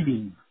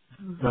 leading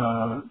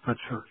the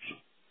church.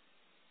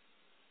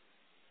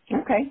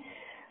 Okay.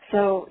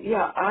 So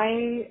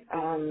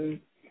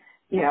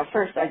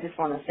first I just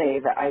want to say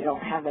that I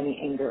don't have any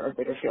anger or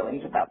bitter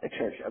feelings about the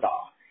church at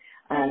all.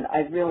 And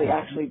I've really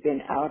actually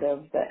been out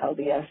of the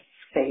LDS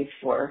faith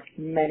for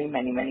many,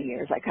 many, many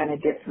years. I kind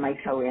of dipped my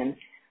toe in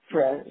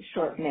for a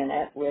short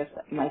minute with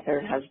my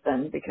third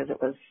husband because it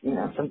was,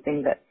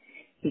 something that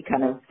he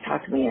kind of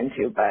talked me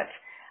into. But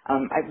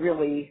I've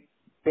really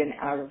been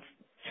out of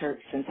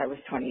church since I was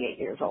 28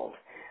 years old.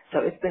 So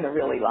it's been a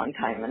really long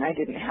time, and I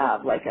didn't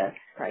have like a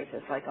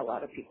crisis like a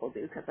lot of people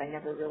do because I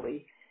never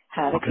really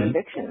had a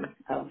conviction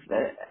of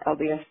the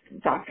LDS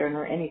doctrine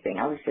or anything.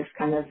 I was just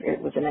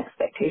it was an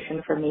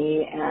expectation for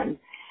me, and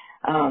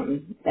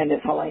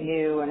it's all I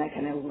knew, and I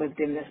kind of lived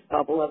in this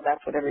bubble of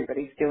that's what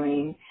everybody's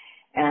doing,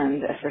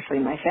 and especially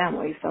my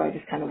family, so I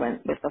just kind of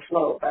went with the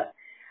flow. But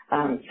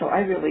so I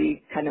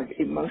really kind of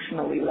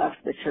emotionally left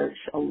the church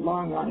a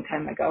long, long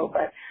time ago,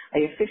 but I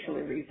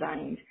officially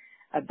resigned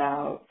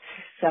about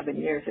 7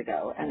 years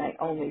ago, and I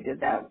only did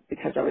that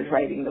because I was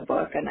writing the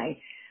book, and I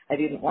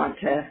didn't want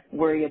to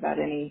worry about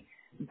any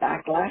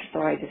backlash,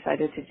 so I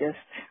decided to just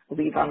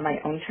leave on my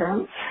own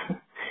terms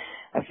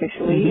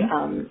officially.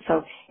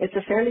 So it's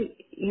a fairly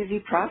easy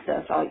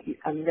process.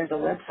 There's a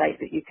website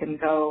that you can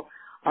go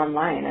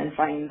online and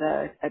find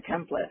a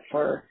template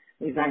for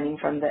resigning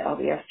from the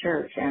LDS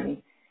Church,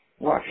 and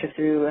walks you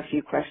through a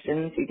few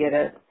questions. You get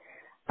it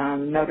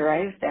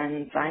notarized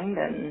and signed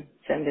and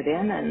send it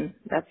in, and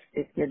that's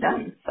it. You're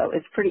done. So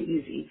it's pretty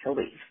easy to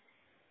leave.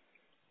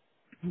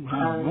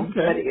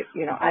 But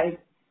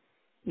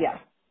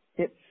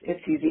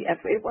it's easy.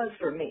 It was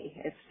for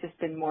me. It's just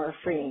been more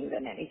freeing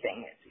than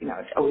anything.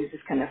 It's always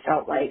just kind of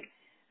felt like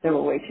there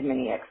were way too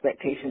many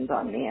expectations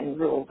on me and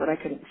rules that I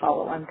couldn't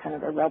follow. I'm kind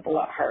of a rebel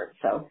at heart,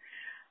 so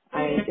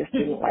I just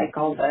didn't like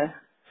all the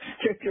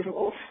strict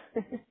rules.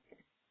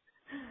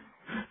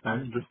 I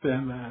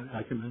understand that.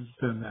 I can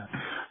understand that.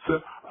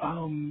 So,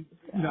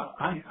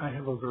 I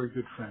have a very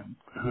good friend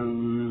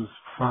whose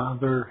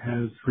father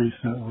has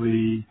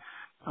recently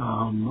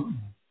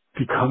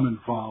become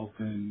involved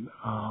in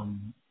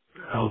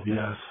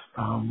LDS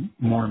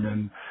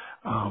Mormon,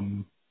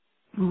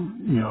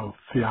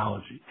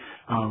 theology,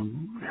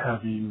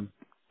 having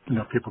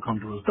people come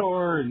to his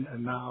door,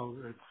 and now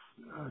it's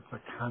a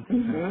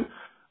constant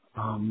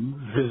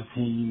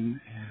visiting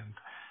and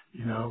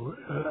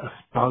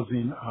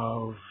espousing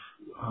of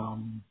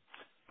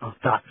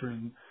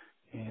doctrine,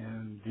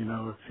 and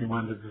if he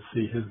wanted to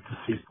see his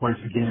deceased wife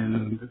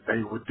again,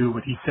 they would do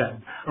what he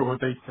said or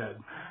what they said.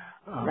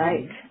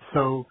 Right.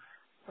 So,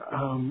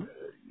 tell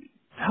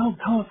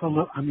us a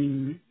little.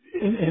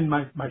 And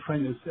my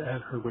friend is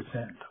at her wit's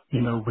end,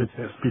 with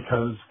this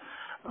because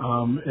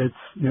it's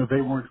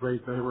they weren't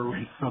raised. They were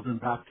raised Southern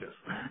Baptist,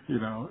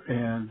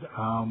 and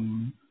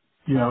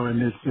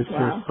and it's just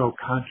so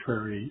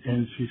contrary.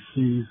 And she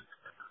sees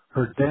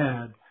her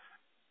dad,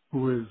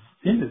 who is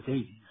in his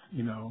 80s,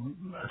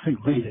 I think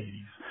late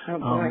 80s,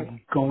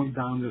 going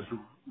down this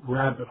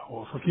rabbit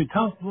hole. So can you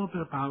tell us a little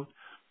bit about,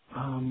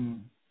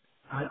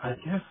 I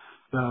guess,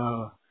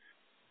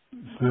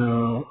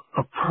 the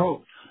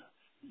approach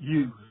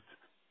used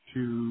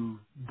to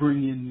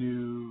bring in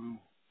new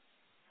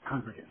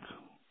congregants?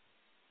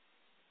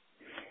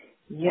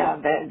 Yeah,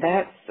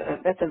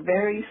 that's a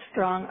very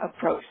strong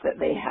approach that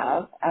they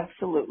have.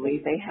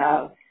 Absolutely. They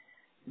have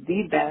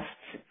the best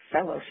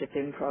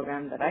fellowshipping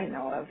program that I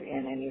know of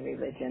in any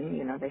religion.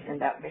 They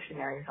send out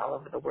missionaries all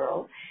over the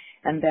world.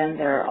 And then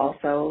there are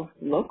also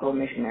local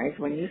missionaries.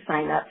 When you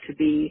sign up to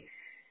be,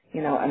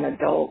 an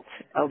adult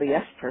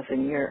LDS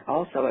person, you're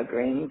also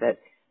agreeing that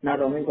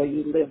not only will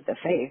you live the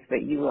faith,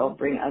 but you will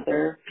bring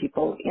other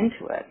people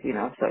into it,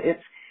 So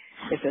it's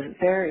a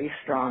very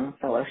strong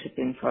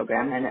fellowshipping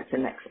program, and it's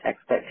an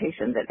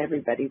expectation that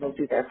everybody will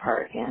do their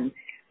part in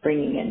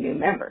bringing in new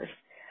members.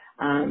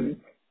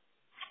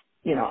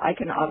 I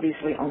can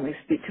obviously only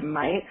speak to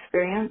my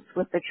experience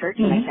with the church,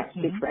 and I Mm-hmm. can't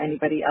speak Mm-hmm. for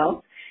anybody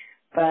else.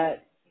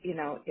 But,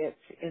 it's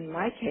in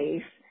my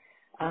case,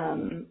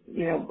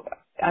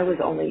 I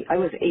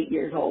was 8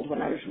 years old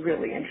when I was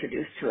really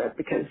introduced to it,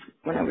 because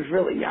when I was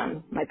really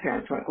young, my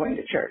parents weren't going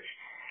to church.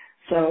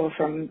 So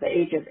from the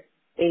age of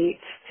 8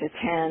 to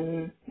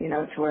 10,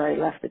 to where I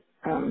left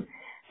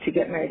to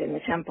get married in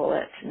the temple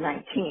at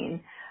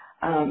 19,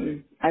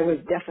 I was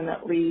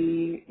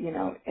definitely,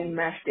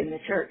 enmeshed in the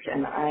church,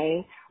 and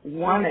I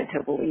wanted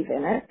to believe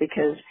in it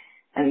because,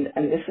 and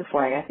this is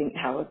why I think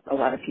how a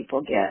lot of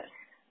people get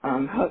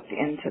hooked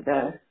into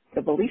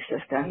the belief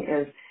system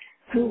is,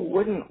 who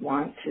wouldn't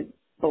want to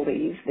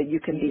believe that you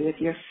can be with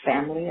your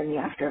family in the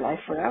afterlife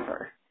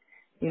forever?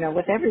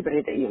 With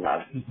everybody that you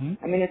love. Mm-hmm.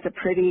 I mean, it's a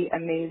pretty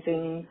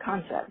amazing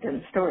concept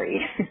and story.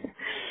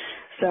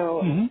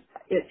 So Mm-hmm.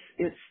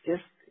 it's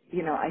just,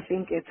 I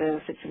think it's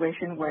a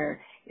situation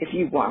where if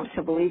you want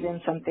to believe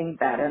in something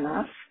bad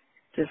enough,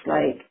 just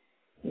like,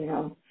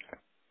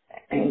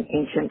 in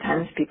ancient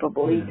times people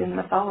believed Yeah. in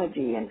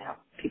mythology and how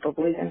people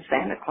believe in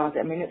Santa Claus.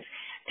 I mean,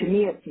 to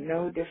me, it's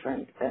no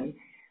different than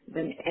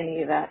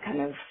any of that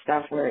kind of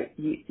stuff where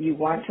you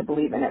want to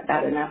believe in it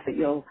bad enough that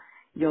you'll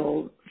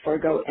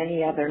forego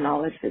any other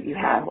knowledge that you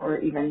have, or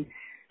even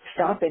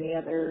stop any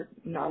other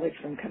knowledge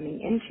from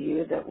coming into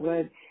you that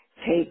would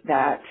take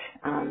that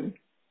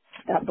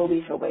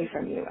belief away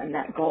from you and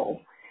that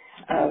goal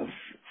of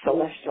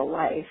celestial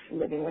life,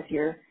 living with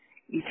your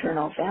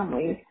eternal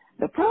family.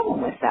 The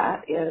problem with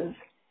that is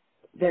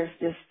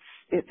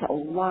it's a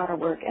lot of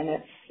work, and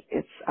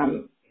it's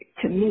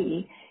to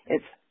me,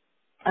 it's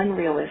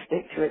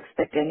unrealistic to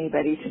expect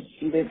anybody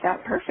to live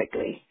that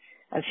perfectly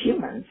as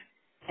humans.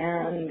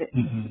 And,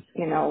 Mm-hmm.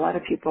 a lot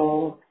of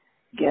people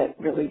get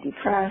really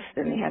depressed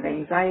and they have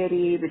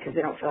anxiety because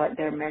they don't feel like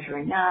they're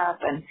measuring up.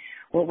 And,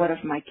 well, what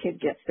if my kid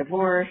gets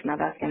divorced? Now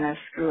that's going to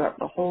screw up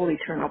the whole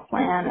eternal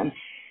plan. And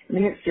I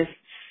mean, it's just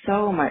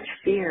so much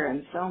fear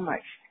and so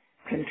much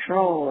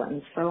control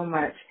and so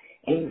much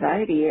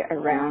anxiety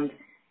around,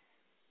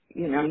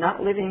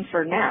 not living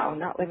for now,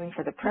 not living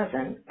for the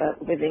present,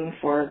 but living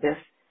for this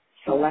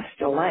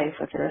celestial life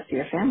with the rest of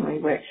your family,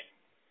 which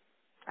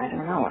I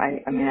don't know.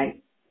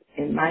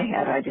 In my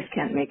head, I just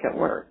can't make it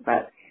work.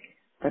 But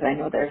I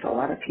know there's a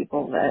lot of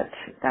people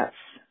that's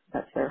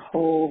their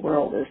whole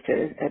world is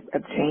to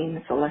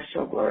obtain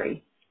celestial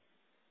glory.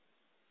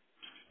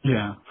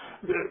 Yeah.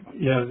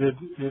 Yeah,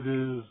 it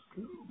is.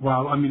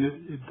 Well, I mean,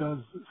 it does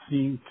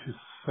seem to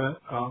set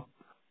up,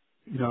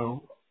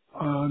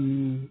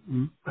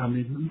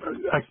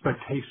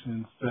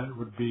 expectations that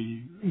would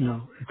be,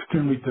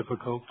 extremely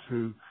difficult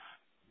to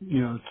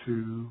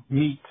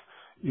meet,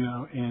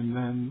 and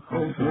then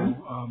Mhm.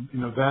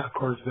 also, that of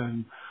course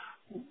then,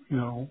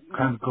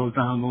 kind of goes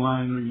down the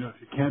line.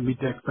 If you can't meet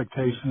the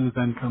expectations,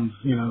 then comes,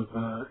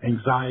 the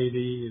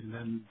anxiety, and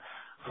then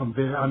from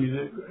there, I mean,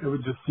 it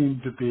would just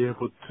seem to be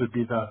able to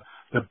be the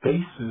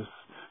basis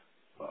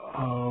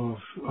of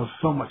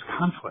so much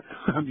conflict.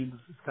 I mean,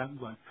 it's kind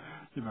of like,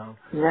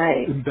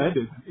 Right.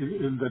 embedded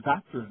in the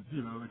doctrine.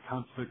 The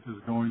conflict is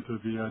going to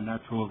be a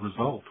natural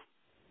result.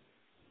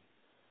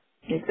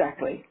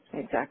 Exactly.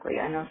 Exactly.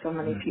 I know so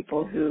many Yeah.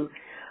 people who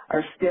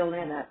are still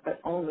in it, but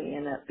only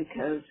in it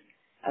because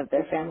of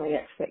their family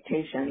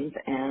expectations,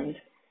 and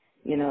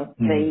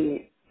Mm.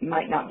 they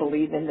might not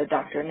believe in the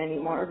doctrine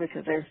anymore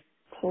because there's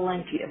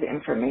plenty of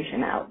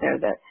information out there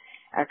that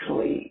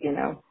actually,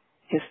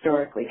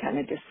 historically kind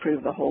of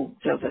disprove the whole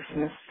Joseph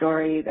Smith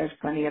story. There's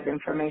plenty of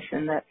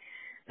information that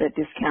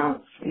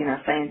discounts,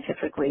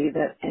 scientifically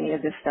that any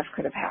of this stuff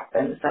could have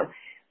happened. So,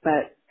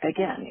 but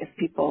again, if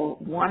people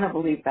want to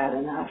believe that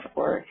enough,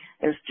 or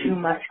there's too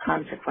much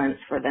consequence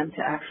for them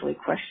to actually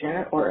question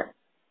it, or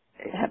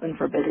heaven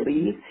forbid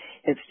leave,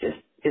 it's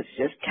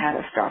just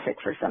catastrophic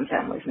for some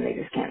families, and they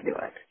just can't do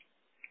it.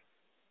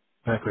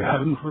 Exactly.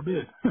 Heaven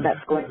forbid.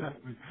 That's going,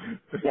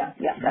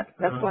 Exactly.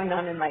 that's going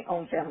on in my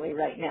own family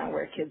right now,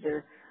 where kids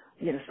are,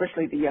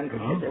 especially the younger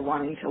kids are Oh.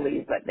 wanting to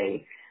leave, but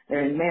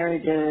they're in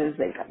marriages,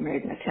 they got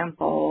married in a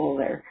temple,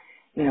 they're,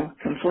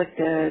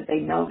 conflicted. They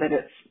know that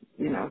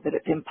that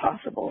it's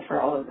impossible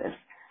for all of this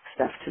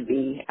stuff to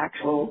be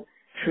actual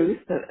truth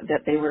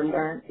that they were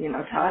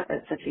taught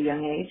at such a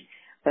young age,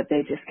 but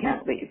they just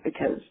can't leave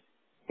because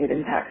it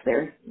impacts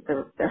their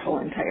whole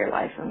entire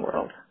life and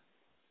world.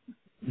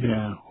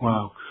 Yeah.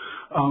 Wow.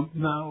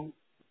 Now,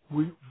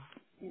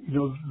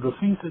 the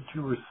things that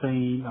you were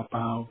saying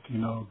about,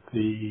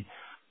 the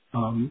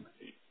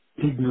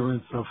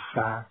ignorance of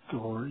fact,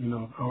 or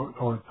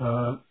or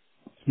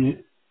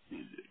the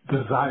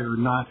desire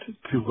not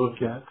to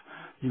look at,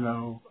 in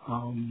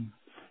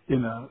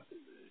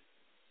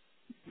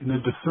a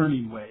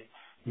discerning way,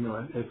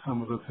 at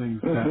some of the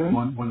things that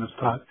Mhm. one is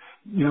taught.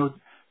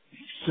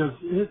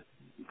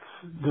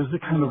 Does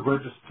it kind of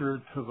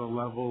register to the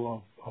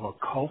level of a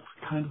cult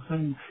kind of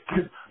thing?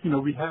 'Cause,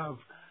 we have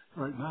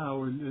right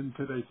now in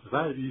today's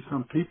society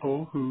some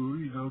people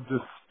who,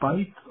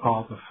 despite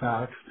all the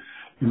facts,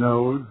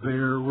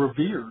 they're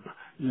revered,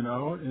 and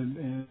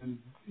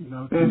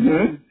to me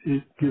Mhm.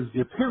 it gives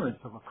the appearance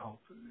of a cult.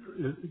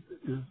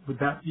 would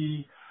that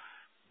be,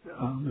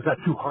 is that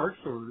too harsh,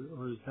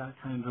 or is that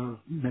kind of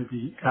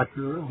maybe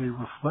accurately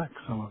reflect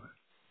some of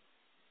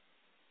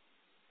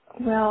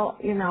Well,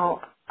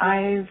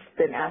 I've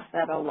been asked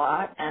that a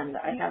lot, and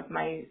I have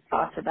my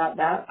thoughts about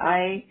that.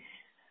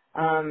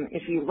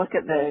 If you look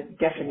at the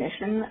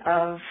definition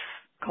of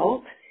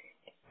cult,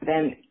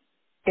 then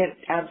it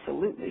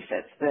absolutely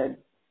fits the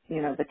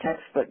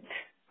textbook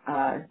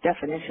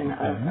definition it?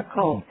 of Okay. a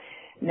cult.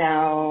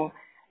 Now,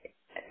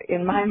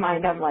 in my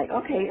mind, I'm like,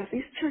 okay, if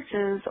these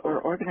churches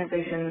or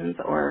organizations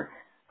or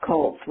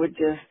cults would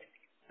just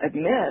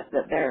admit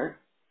that they're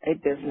a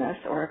business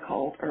or a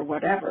cult or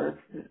whatever,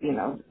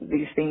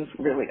 these things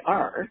really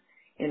are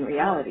in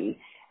reality,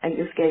 and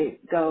just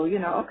go,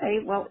 okay,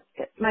 well,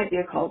 it might be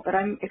a cult, but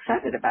I'm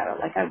excited about it.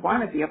 Like, I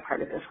want to be a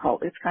part of this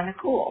cult. It's kind of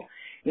cool.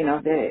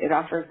 It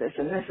offers this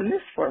and this and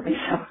this for me.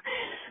 So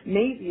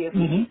maybe if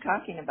we keep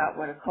talking about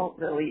what a cult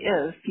really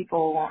is,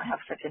 people won't have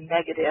such a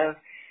negative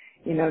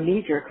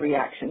knee-jerk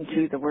reaction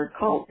to the word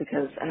cult,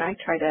 and I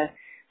try to,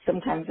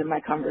 sometimes in my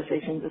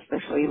conversations,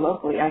 especially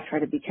locally, I try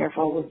to be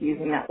careful with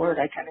using that word.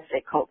 I kind of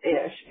say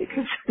cult-ish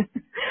because,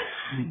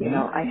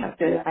 I have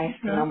to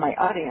know my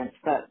audience,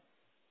 but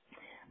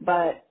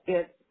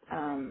it,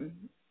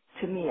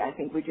 to me, I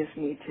think we just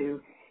need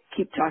to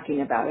keep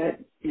talking about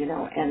it,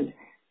 and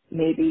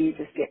maybe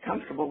just get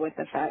comfortable with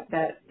the fact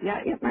that, yeah,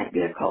 it might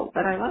be a cult,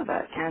 but I love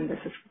it, and this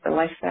is the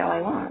lifestyle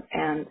I want,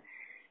 and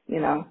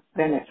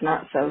then it's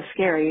not so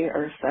scary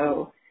or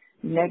so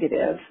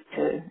negative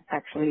to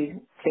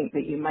actually think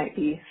that you might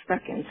be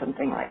stuck in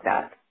something like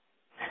that.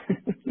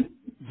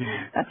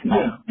 Yeah.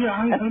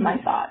 That's my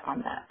thought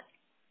on that.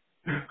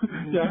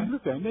 Yeah, I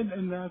understand,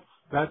 and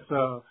that's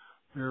a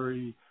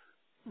very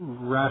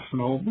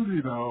rational,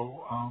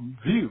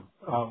 view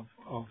of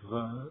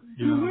the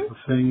the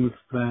things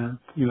that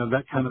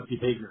that kind of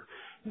behavior.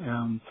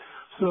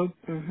 So,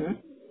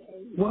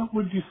 what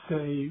would you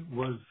say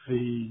was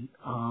the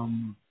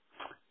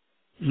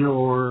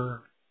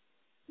your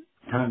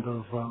kind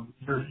of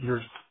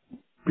your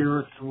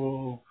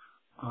spiritual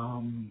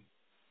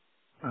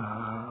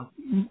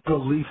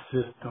belief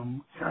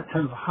system?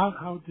 Kind of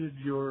how did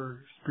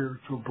your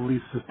spiritual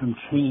belief system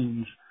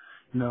change?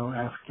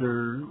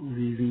 After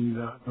leaving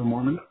the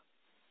Mormon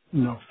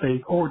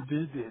faith, or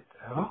did it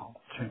at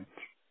all change?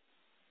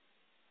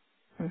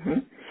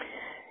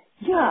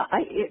 Yeah,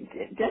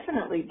 it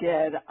definitely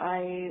did.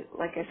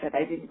 Like I said,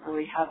 I didn't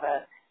really have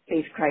a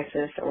faith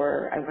crisis,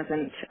 or I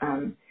wasn't,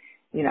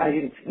 I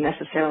didn't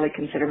necessarily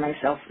consider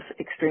myself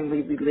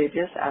extremely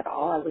religious at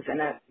all. I was in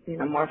it,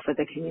 more for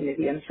the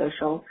community and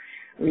social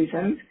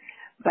reasons,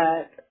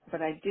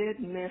 but I did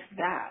miss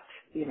that,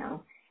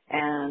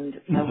 and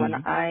so when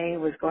I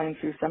was going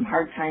through some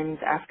hard times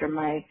after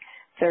my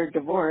third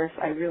divorce,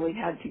 I really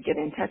had to get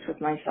in touch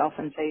with myself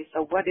and say,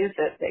 so what is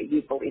it that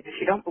you believe? If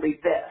you don't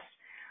believe this,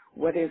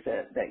 what is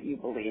it that you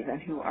believe,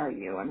 and who are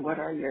you, and what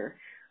are your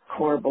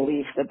core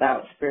beliefs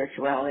about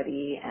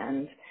spirituality,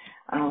 and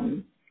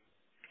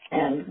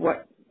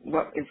what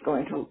is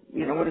going to,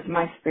 what is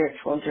my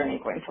spiritual journey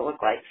going to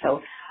look like?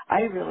 So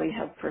I really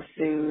have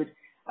pursued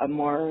a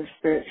more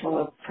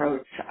spiritual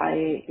approach.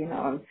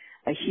 I'm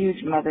a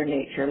huge Mother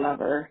Nature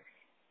lover,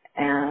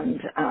 and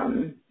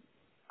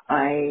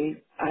I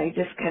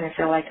just kind of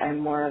feel like I'm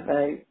more of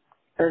a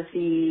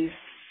earthy,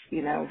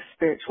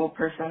 spiritual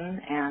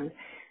person, and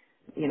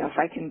if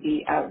I can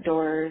be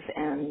outdoors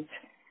and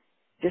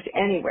just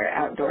anywhere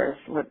outdoors,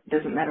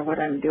 doesn't matter what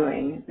I'm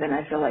doing, then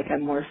I feel like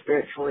I'm more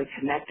spiritually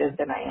connected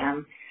than I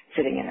am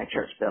sitting in a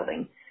church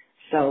building.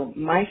 So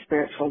my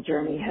spiritual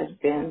journey has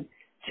been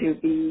to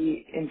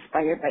be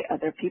inspired by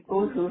other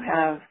people who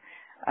have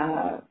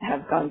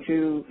gone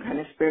through kind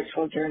of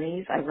spiritual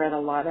journeys. I've read a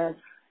lot of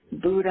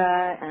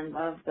Buddha and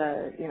love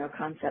the,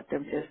 concept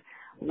of just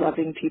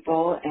loving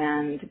people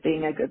and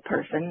being a good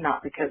person,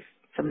 not because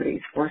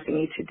somebody's forcing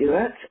you to do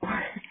it,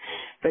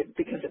 but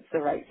because it's the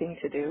right thing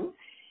to do.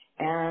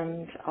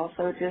 And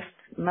also just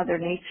Mother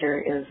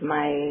Nature is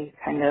my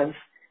kind of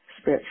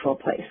spiritual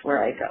place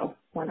where I go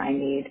when I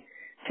need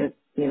to,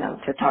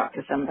 to talk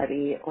to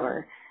somebody,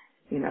 or,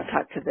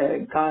 talk to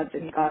the gods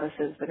and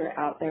goddesses that are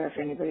out there. If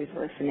anybody's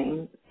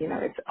listening,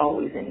 it's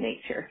always in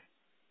nature.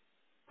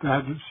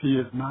 That she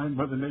is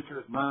Mother Nature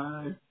is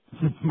my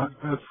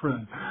best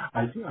friend.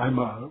 I'm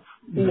a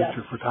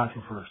nature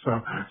photographer,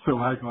 so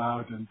I go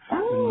out and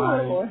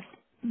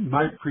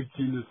my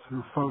preaching is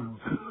through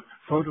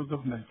photos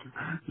of nature.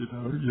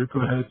 You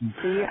go ahead and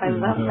see, I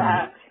love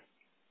that.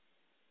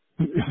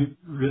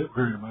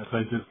 Very much.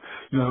 I just,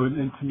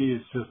 and to me,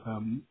 it's just,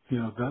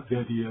 that the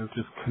idea of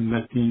just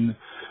connecting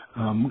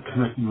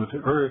with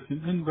the earth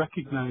and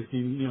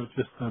recognizing,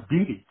 just the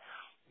beauty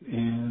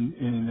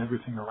in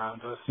everything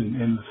around us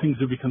and the things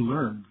that we can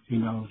learn,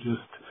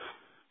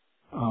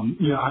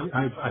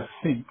 I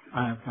think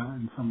I've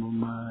gotten some of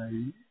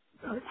my,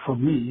 for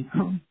me,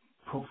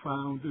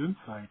 profound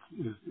insights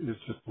is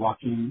just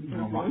walking,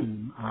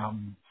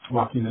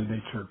 walking in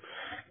nature.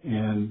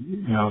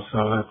 And, so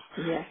that's,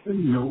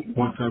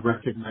 once I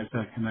recognize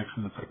that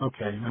connection, it's like,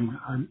 okay,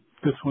 I'm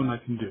this one I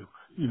can do,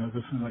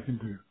 this one I can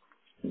do.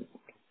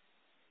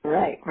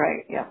 Right,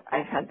 right. Yeah,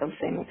 I've had those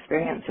same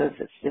experiences.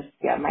 It's just,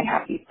 yeah, my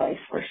happy place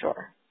for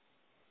sure.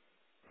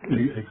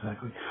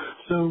 Exactly.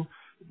 So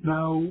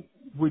now,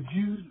 would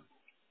you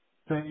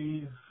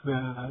say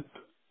that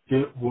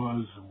it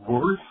was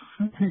worth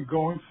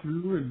going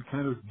through and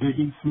kind of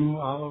digging through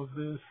all of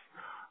this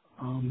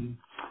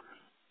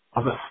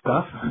other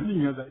stuff,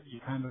 that you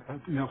kind of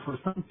had, for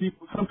some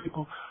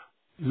people,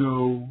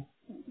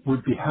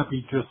 would be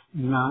happy just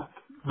not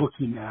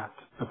looking at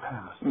the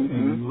past Mm-hmm.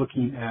 and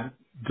looking at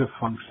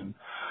dysfunction.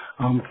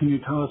 Can you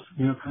tell us,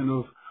 kind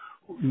of,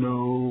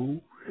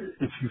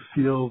 if you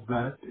feel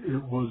that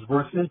it was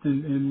worth it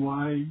and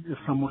why, if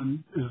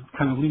someone is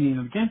kind of leaning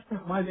against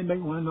it, why they may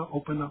want to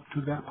open up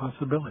to that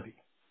possibility?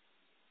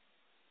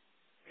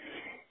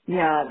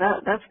 Yeah,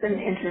 that's been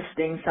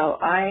interesting. So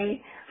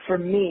for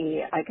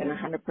me, I can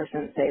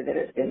 100% say that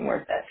it's been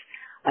worth it.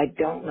 I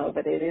don't know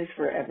that it is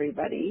for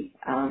everybody,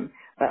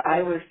 but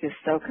I was just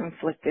so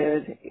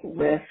conflicted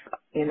with,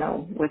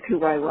 with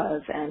who I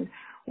was and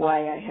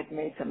why I had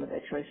made some of the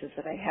choices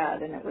that I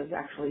had, and it was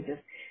actually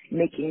just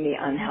making me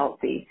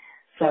unhealthy.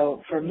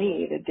 So for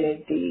me to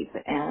dig deep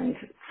and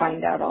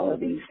find out all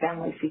of these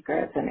family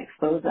secrets and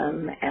expose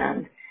them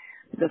and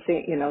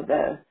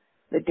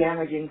the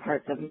damaging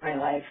parts of my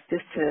life,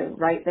 just to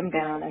write them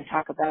down and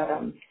talk about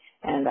them.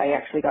 And I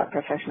actually got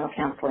professional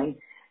counseling.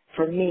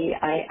 For me,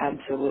 I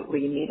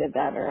absolutely needed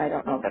that, or I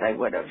don't know that I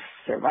would have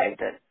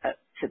survived it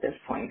to this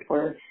point,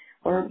 or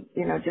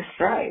just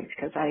thrived,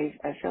 because I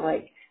feel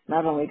like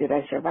not only did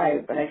I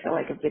survive, but I feel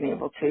like I've been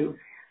able to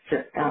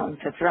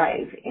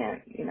thrive,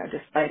 and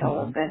despite all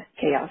of the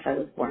chaos I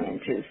was born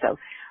into. So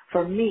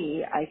for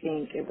me, I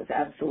think it was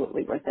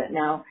absolutely worth it.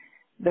 Now,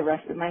 the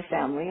rest of my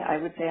family, I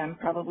would say I'm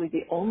probably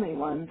the only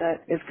one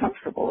that is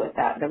comfortable with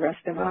that. The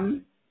rest of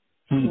them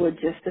would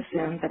just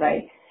assume that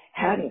I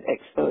hadn't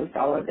exposed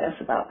all of this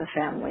about the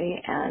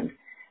family. And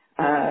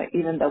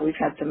even though we've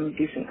had some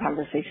decent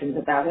conversations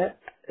about it,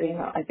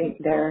 I think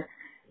their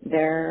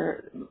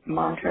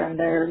mantra and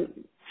their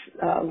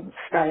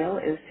style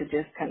is to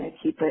just kind of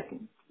keep it,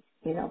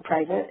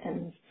 private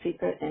and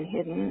secret and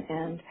hidden,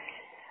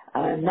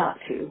 and not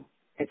to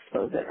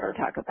expose it or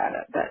talk about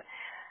it. But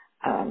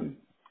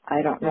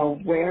I don't know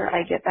where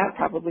I get that,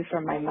 probably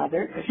from my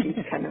mother, because she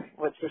kind of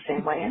was the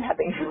same way and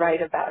having to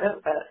write about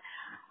it. But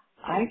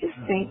I just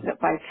think that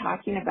by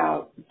talking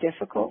about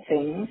difficult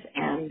things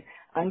and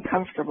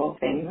uncomfortable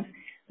things,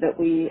 that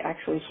we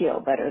actually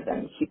heal better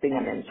than keeping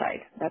them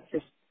inside. That's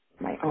just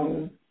my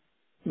own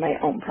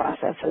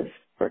process has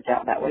worked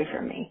out that way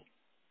for me.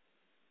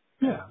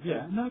 Yeah,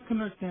 and I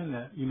can understand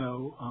that.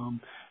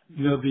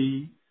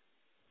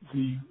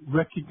 The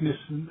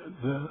recognition,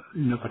 the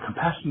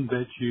compassion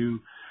that you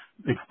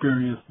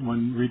experienced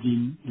when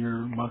reading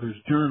your mother's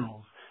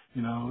journals,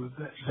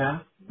 that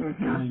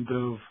kind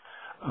of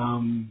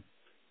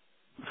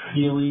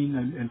feeling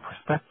and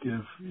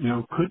perspective,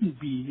 couldn't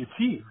be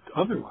achieved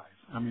otherwise.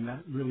 I mean,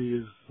 that really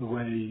is the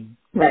way you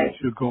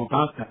should go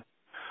about that.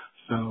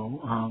 So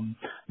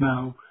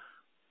now,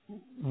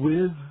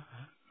 with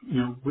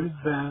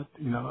that,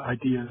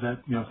 idea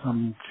that,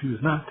 some choose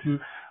not to,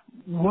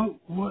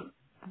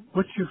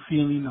 what's your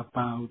feeling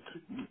about,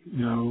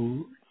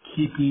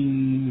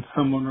 keeping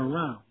someone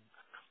around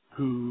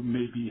who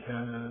maybe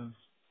has,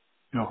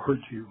 hurt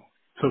you?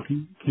 So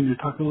can you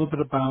talk a little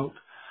bit about,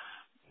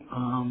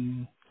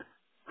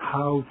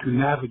 how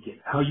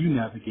you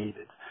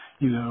navigated,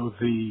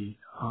 the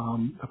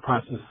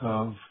process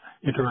of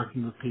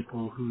interacting with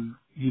people who,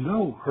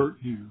 hurt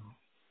you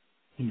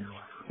in your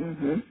life?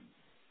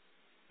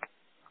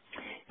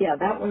 Yeah,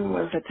 that one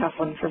was a tough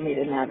one for me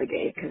to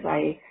navigate, because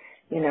I,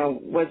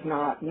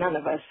 none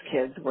of us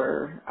kids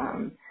were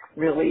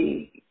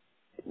really,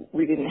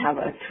 we didn't have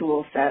a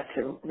tool set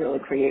to really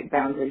create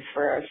boundaries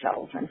for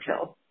ourselves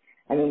until,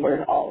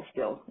 we're all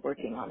still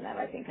working on that,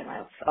 I think, and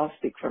I'll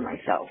speak for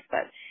myself,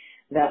 but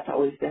that's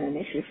always been an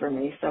issue for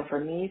me. So for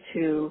me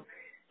to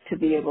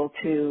be able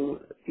to,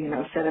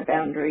 set a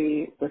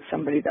boundary with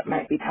somebody that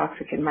might be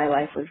toxic in my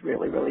life was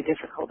really, really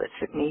difficult. It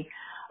took me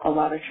a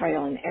lot of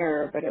trial and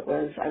error, but I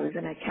was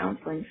in a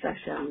counseling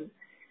session,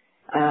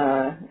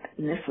 and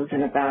this was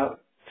in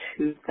about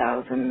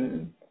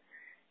 2002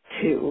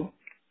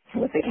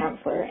 with a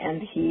counselor,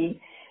 and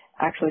he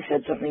actually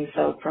said something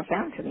so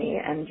profound to me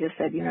and just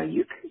said, you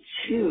can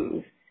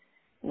choose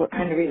what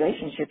kind of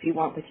relationship you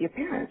want with your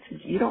parents.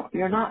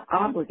 You're not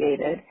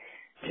obligated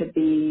to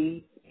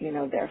be,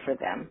 there for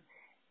them.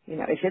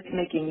 If it's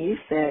making you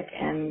sick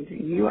and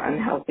you're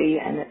unhealthy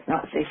and it's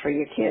not safe for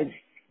your kids,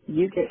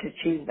 you get to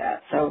choose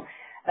that. So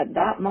at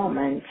that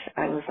moment,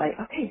 I was like,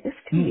 okay, this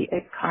can be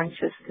a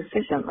conscious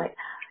decision. Like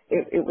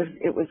it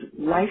was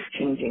life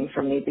changing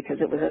for me, because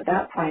it was at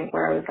that point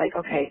where I was like,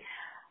 okay,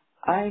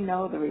 I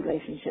know the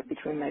relationship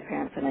between my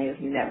parents and I is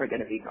never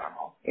going to be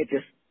normal. It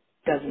just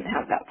doesn't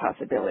have that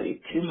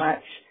possibility. Too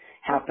much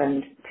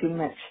happened, too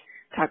much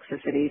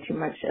toxicity, too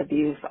much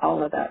abuse,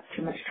 all of that,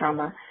 too much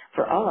trauma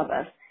for all of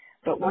us.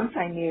 But once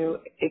I knew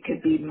it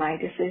could be my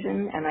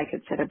decision and I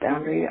could set a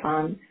boundary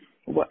on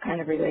what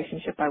kind of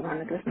relationship I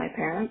wanted with my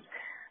parents,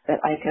 that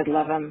I could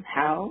love him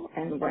how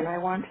and when I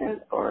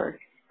wanted, or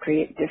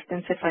create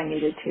distance if I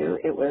needed to.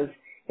 It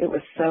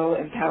was so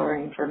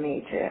empowering for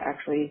me to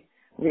actually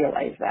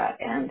realize that.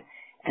 And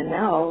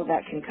now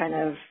that can kind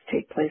of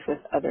take place with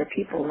other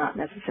people, not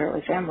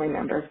necessarily family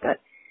members,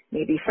 but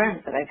maybe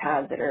friends that I've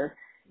had that are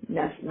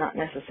not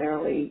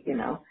necessarily,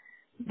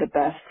 the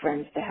best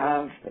friends to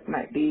have, that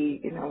might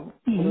be, a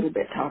little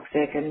bit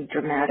toxic and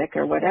dramatic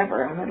or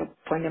whatever. I'm at a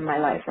point in my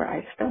life where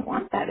I just don't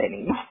want that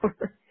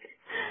anymore.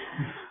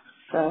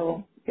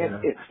 So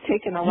it's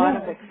taken a lot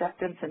of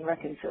acceptance and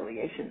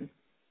reconciliation.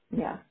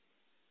 Yeah.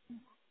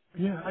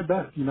 Yeah, I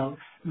bet. Now,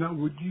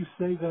 would you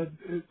say that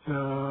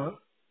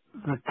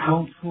the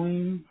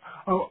counseling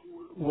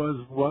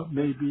was what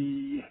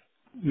maybe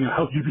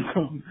helped you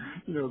become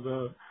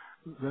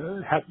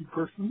the happy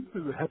person,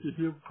 the happy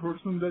healed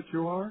person that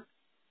you are?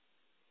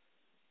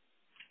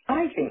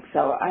 I think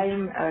so.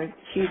 I'm a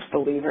huge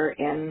believer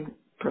in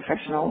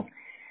professional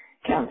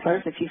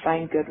counselors if you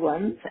find good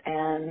ones,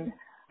 and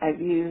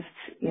I've used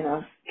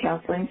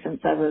counseling since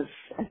I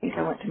think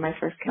I went to my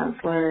first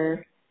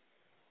counselor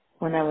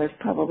when I was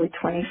probably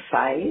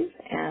 25,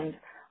 and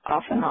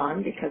off and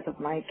on, because of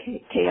my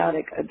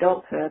chaotic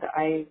adulthood,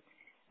 I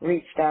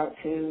reached out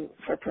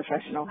for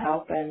professional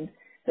help, and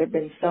there have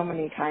been so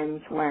many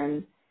times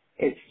when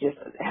it's just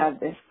had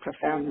this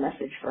profound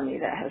message for me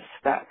that has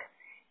stuck.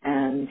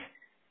 And,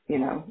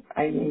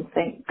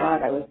 thank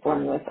God I was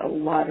born with a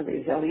lot of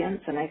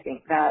resilience, and I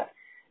think that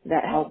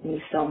helped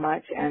me so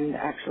much and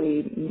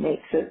actually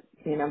makes it,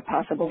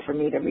 possible for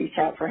me to reach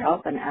out for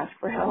help and ask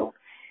for help.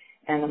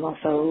 And I'm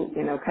also,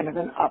 kind of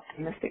an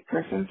optimistic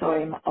person, so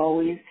I'm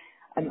always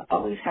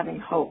having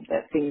hope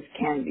that things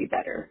can be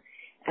better.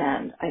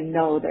 And I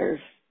know there's,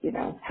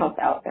 help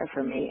out there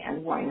for me,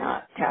 and why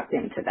not tap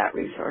into that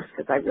resource,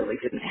 because I really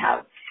didn't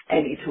have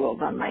any tools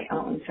on my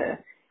own to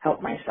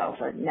help myself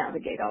or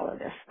navigate all of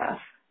this stuff.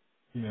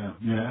 Yeah,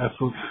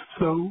 absolutely.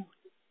 So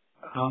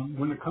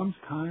when it comes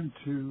time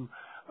to,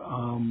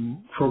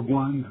 for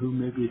one who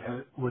maybe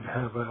would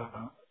have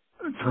a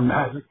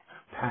traumatic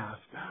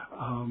past,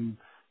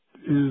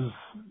 is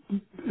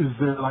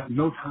there like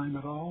no time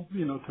at all,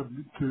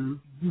 to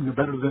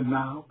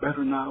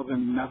better now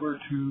than never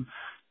to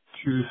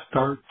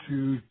start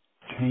to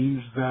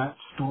change that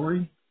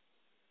story?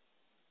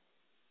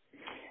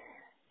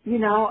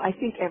 I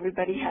think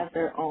everybody has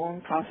their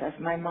own process.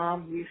 My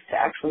mom used to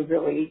actually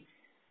really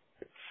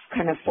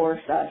kind of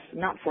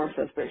not force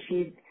us, but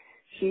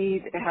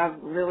she'd have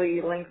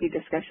really lengthy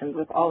discussions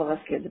with all of us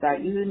kids about,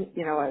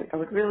 I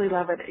would really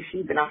love it if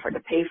she'd been offered to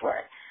pay for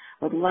it.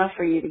 I would love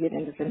for you to get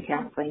into some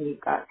counseling.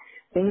 You've got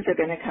things are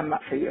going to come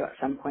up for you at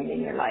some point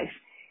in your life.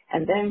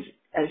 And then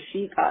as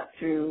she got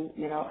through,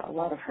 a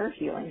lot of her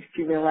healings,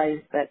 she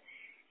realized that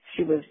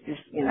she was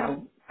just,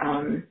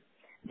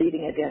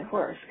 beating a dead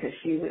horse, because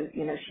she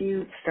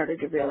started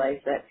to realize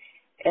that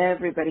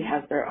everybody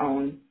has their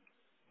own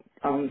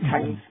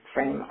time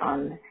frame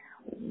on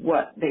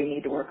what they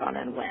need to work on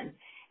and when.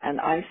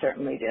 And I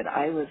certainly did.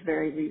 I was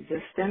very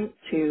resistant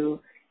to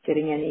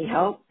getting any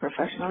help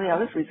professionally. I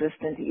was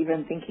resistant to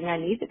even thinking I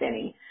needed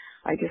any.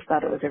 I just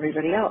thought it was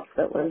everybody else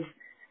that was,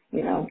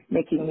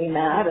 making me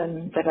mad,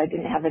 and that I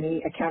didn't have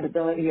any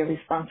accountability or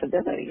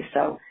responsibility.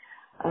 So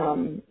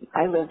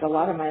I lived a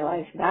lot of my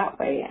life that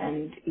way,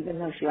 and even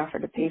though she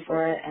offered to pay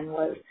for it and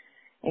was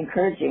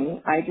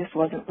encouraging, I just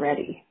wasn't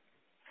ready.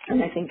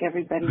 And I think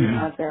everybody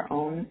has their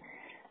own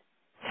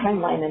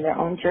timeline and their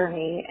own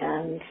journey,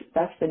 and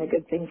that's been a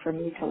good thing for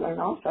me to learn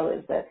also,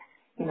 is that,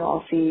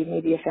 I'll see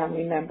maybe a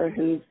family member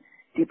who's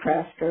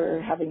depressed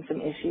or having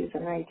some issues,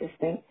 and I just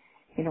think,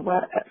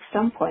 what, at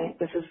some point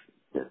push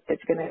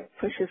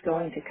is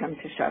going to come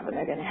to shove, and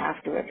they're going to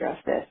have to address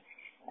this,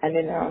 and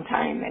in their own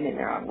time and in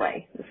their own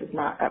way. This is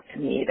not up to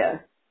me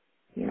to,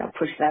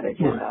 push that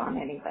agenda on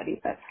anybody,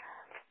 but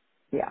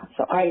yeah,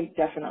 so I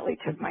definitely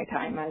took my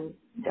time. I'm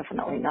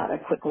definitely not a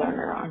quick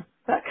learner on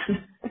that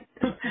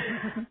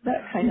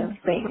kind of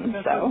thing.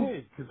 That's so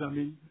okay, because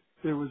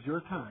it was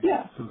your time.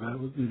 Yeah. So that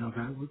was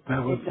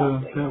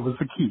Exactly. that was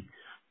the key.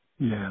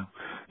 Yeah.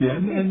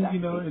 And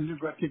Exactly. and you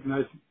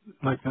recognize,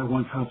 like that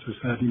one counselor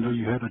said,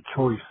 you had a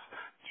choice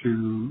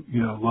to,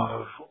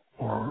 love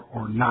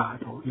or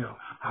not, or,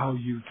 how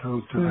you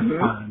chose to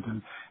respond.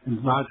 And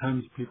a lot of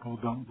times people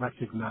don't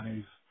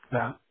recognize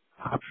that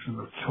option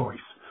of choice,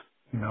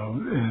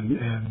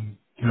 and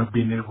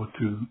being able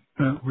to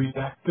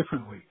react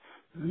differently,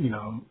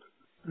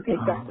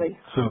 Exactly.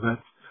 so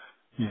that's,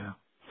 yeah.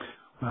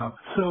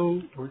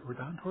 So we're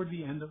down toward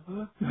the end of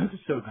the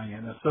show,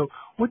 Diana. So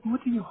what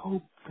do you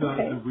hope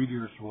the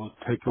readers will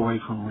take away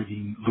from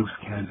reading Loose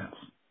Cannons?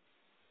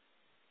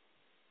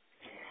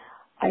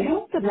 I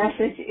hope the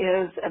message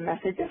is a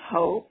message of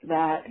hope,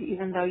 that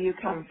even though you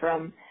come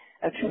from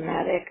a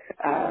traumatic,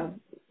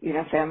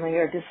 family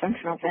or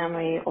dysfunctional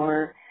family,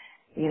 or,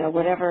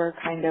 whatever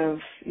kind of,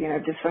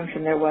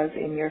 dysfunction there was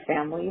in your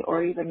family,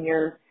 or even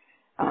your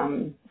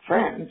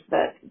friends,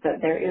 that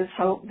there is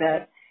hope,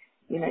 that,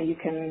 you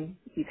can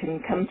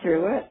come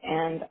through it.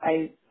 And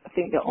I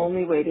think the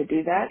only way to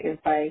do that is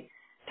by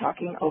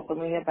talking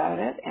openly about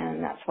it,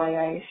 and that's why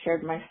I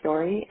shared my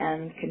story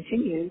and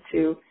continue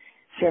to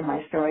share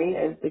my story,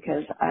 is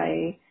because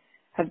I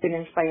have been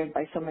inspired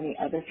by so many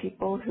other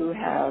people who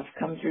have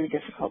come through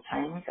difficult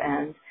times,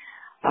 and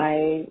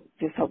I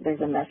just hope there's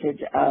a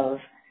message of,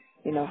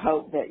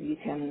 hope that you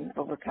can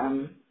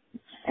overcome,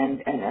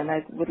 and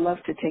I would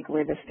love to take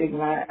away the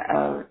stigma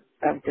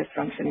of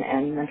dysfunction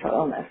and mental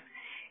illness.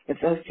 If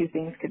those two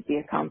things could be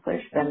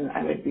accomplished, then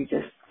I would be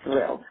just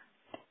thrilled.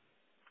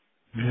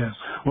 Yes.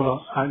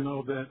 Well, I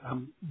know that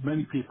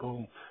many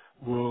people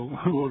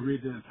will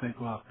read it and think,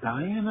 well, if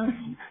Diana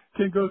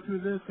can go through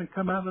this and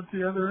come out at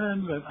the other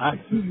end, then I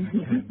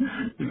certainly can.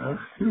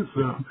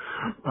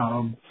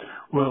 I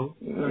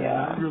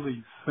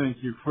really thank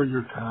you for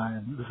your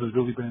time. This has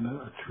really been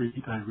a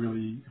treat. I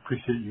really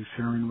appreciate you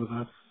sharing with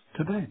us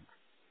today.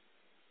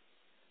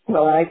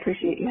 Well, I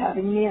appreciate you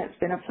having me. It's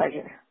been a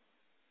pleasure.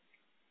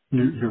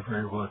 You're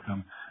very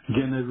welcome.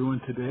 Again, everyone,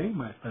 today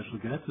my special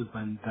guest has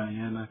been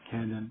Diana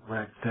Cannon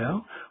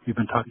Ragsdale. We've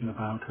been talking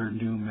about her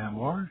new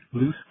memoir,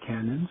 Loose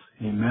Cannons,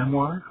 a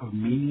memoir of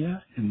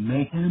Mania and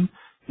Mayhem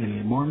in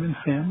a Mormon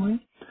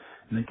family.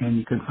 And again,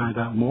 you can find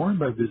out more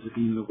by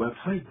visiting the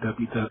website,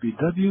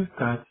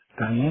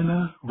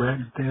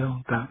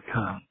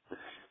 www.dianaragsdale.com.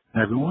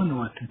 Everyone, I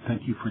want to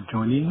thank you for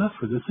joining us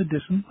for this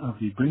edition of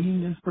the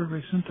Bringing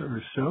Inspiration to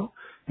Earth show.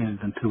 And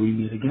until we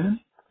meet again,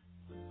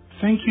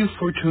 thank you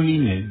for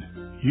tuning in.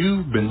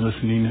 You've been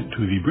listening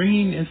to the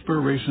Bringing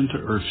Inspiration to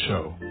Earth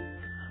show.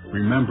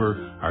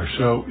 Remember, our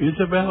show is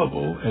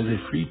available as a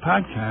free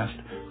podcast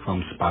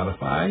from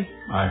Spotify,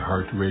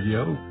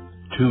 iHeartRadio,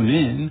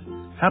 TuneIn,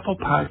 Apple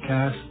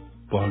Podcasts,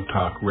 Blog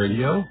Talk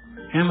Radio,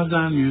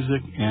 Amazon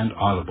Music, and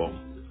Audible.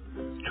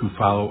 To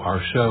follow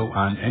our show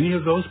on any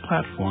of those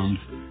platforms,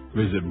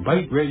 visit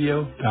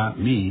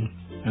biteradio.me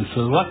and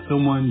select the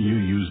one you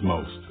use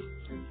most.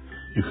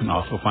 You can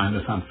also find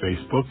us on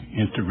Facebook,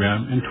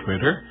 Instagram, and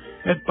Twitter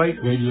at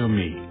Byte Radio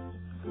Me.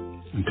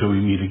 Until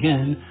we meet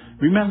again,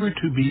 remember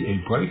to be a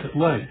bright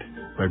light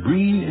by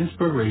bringing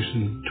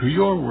inspiration to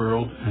your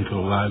world and to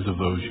the lives of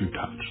those you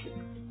touch.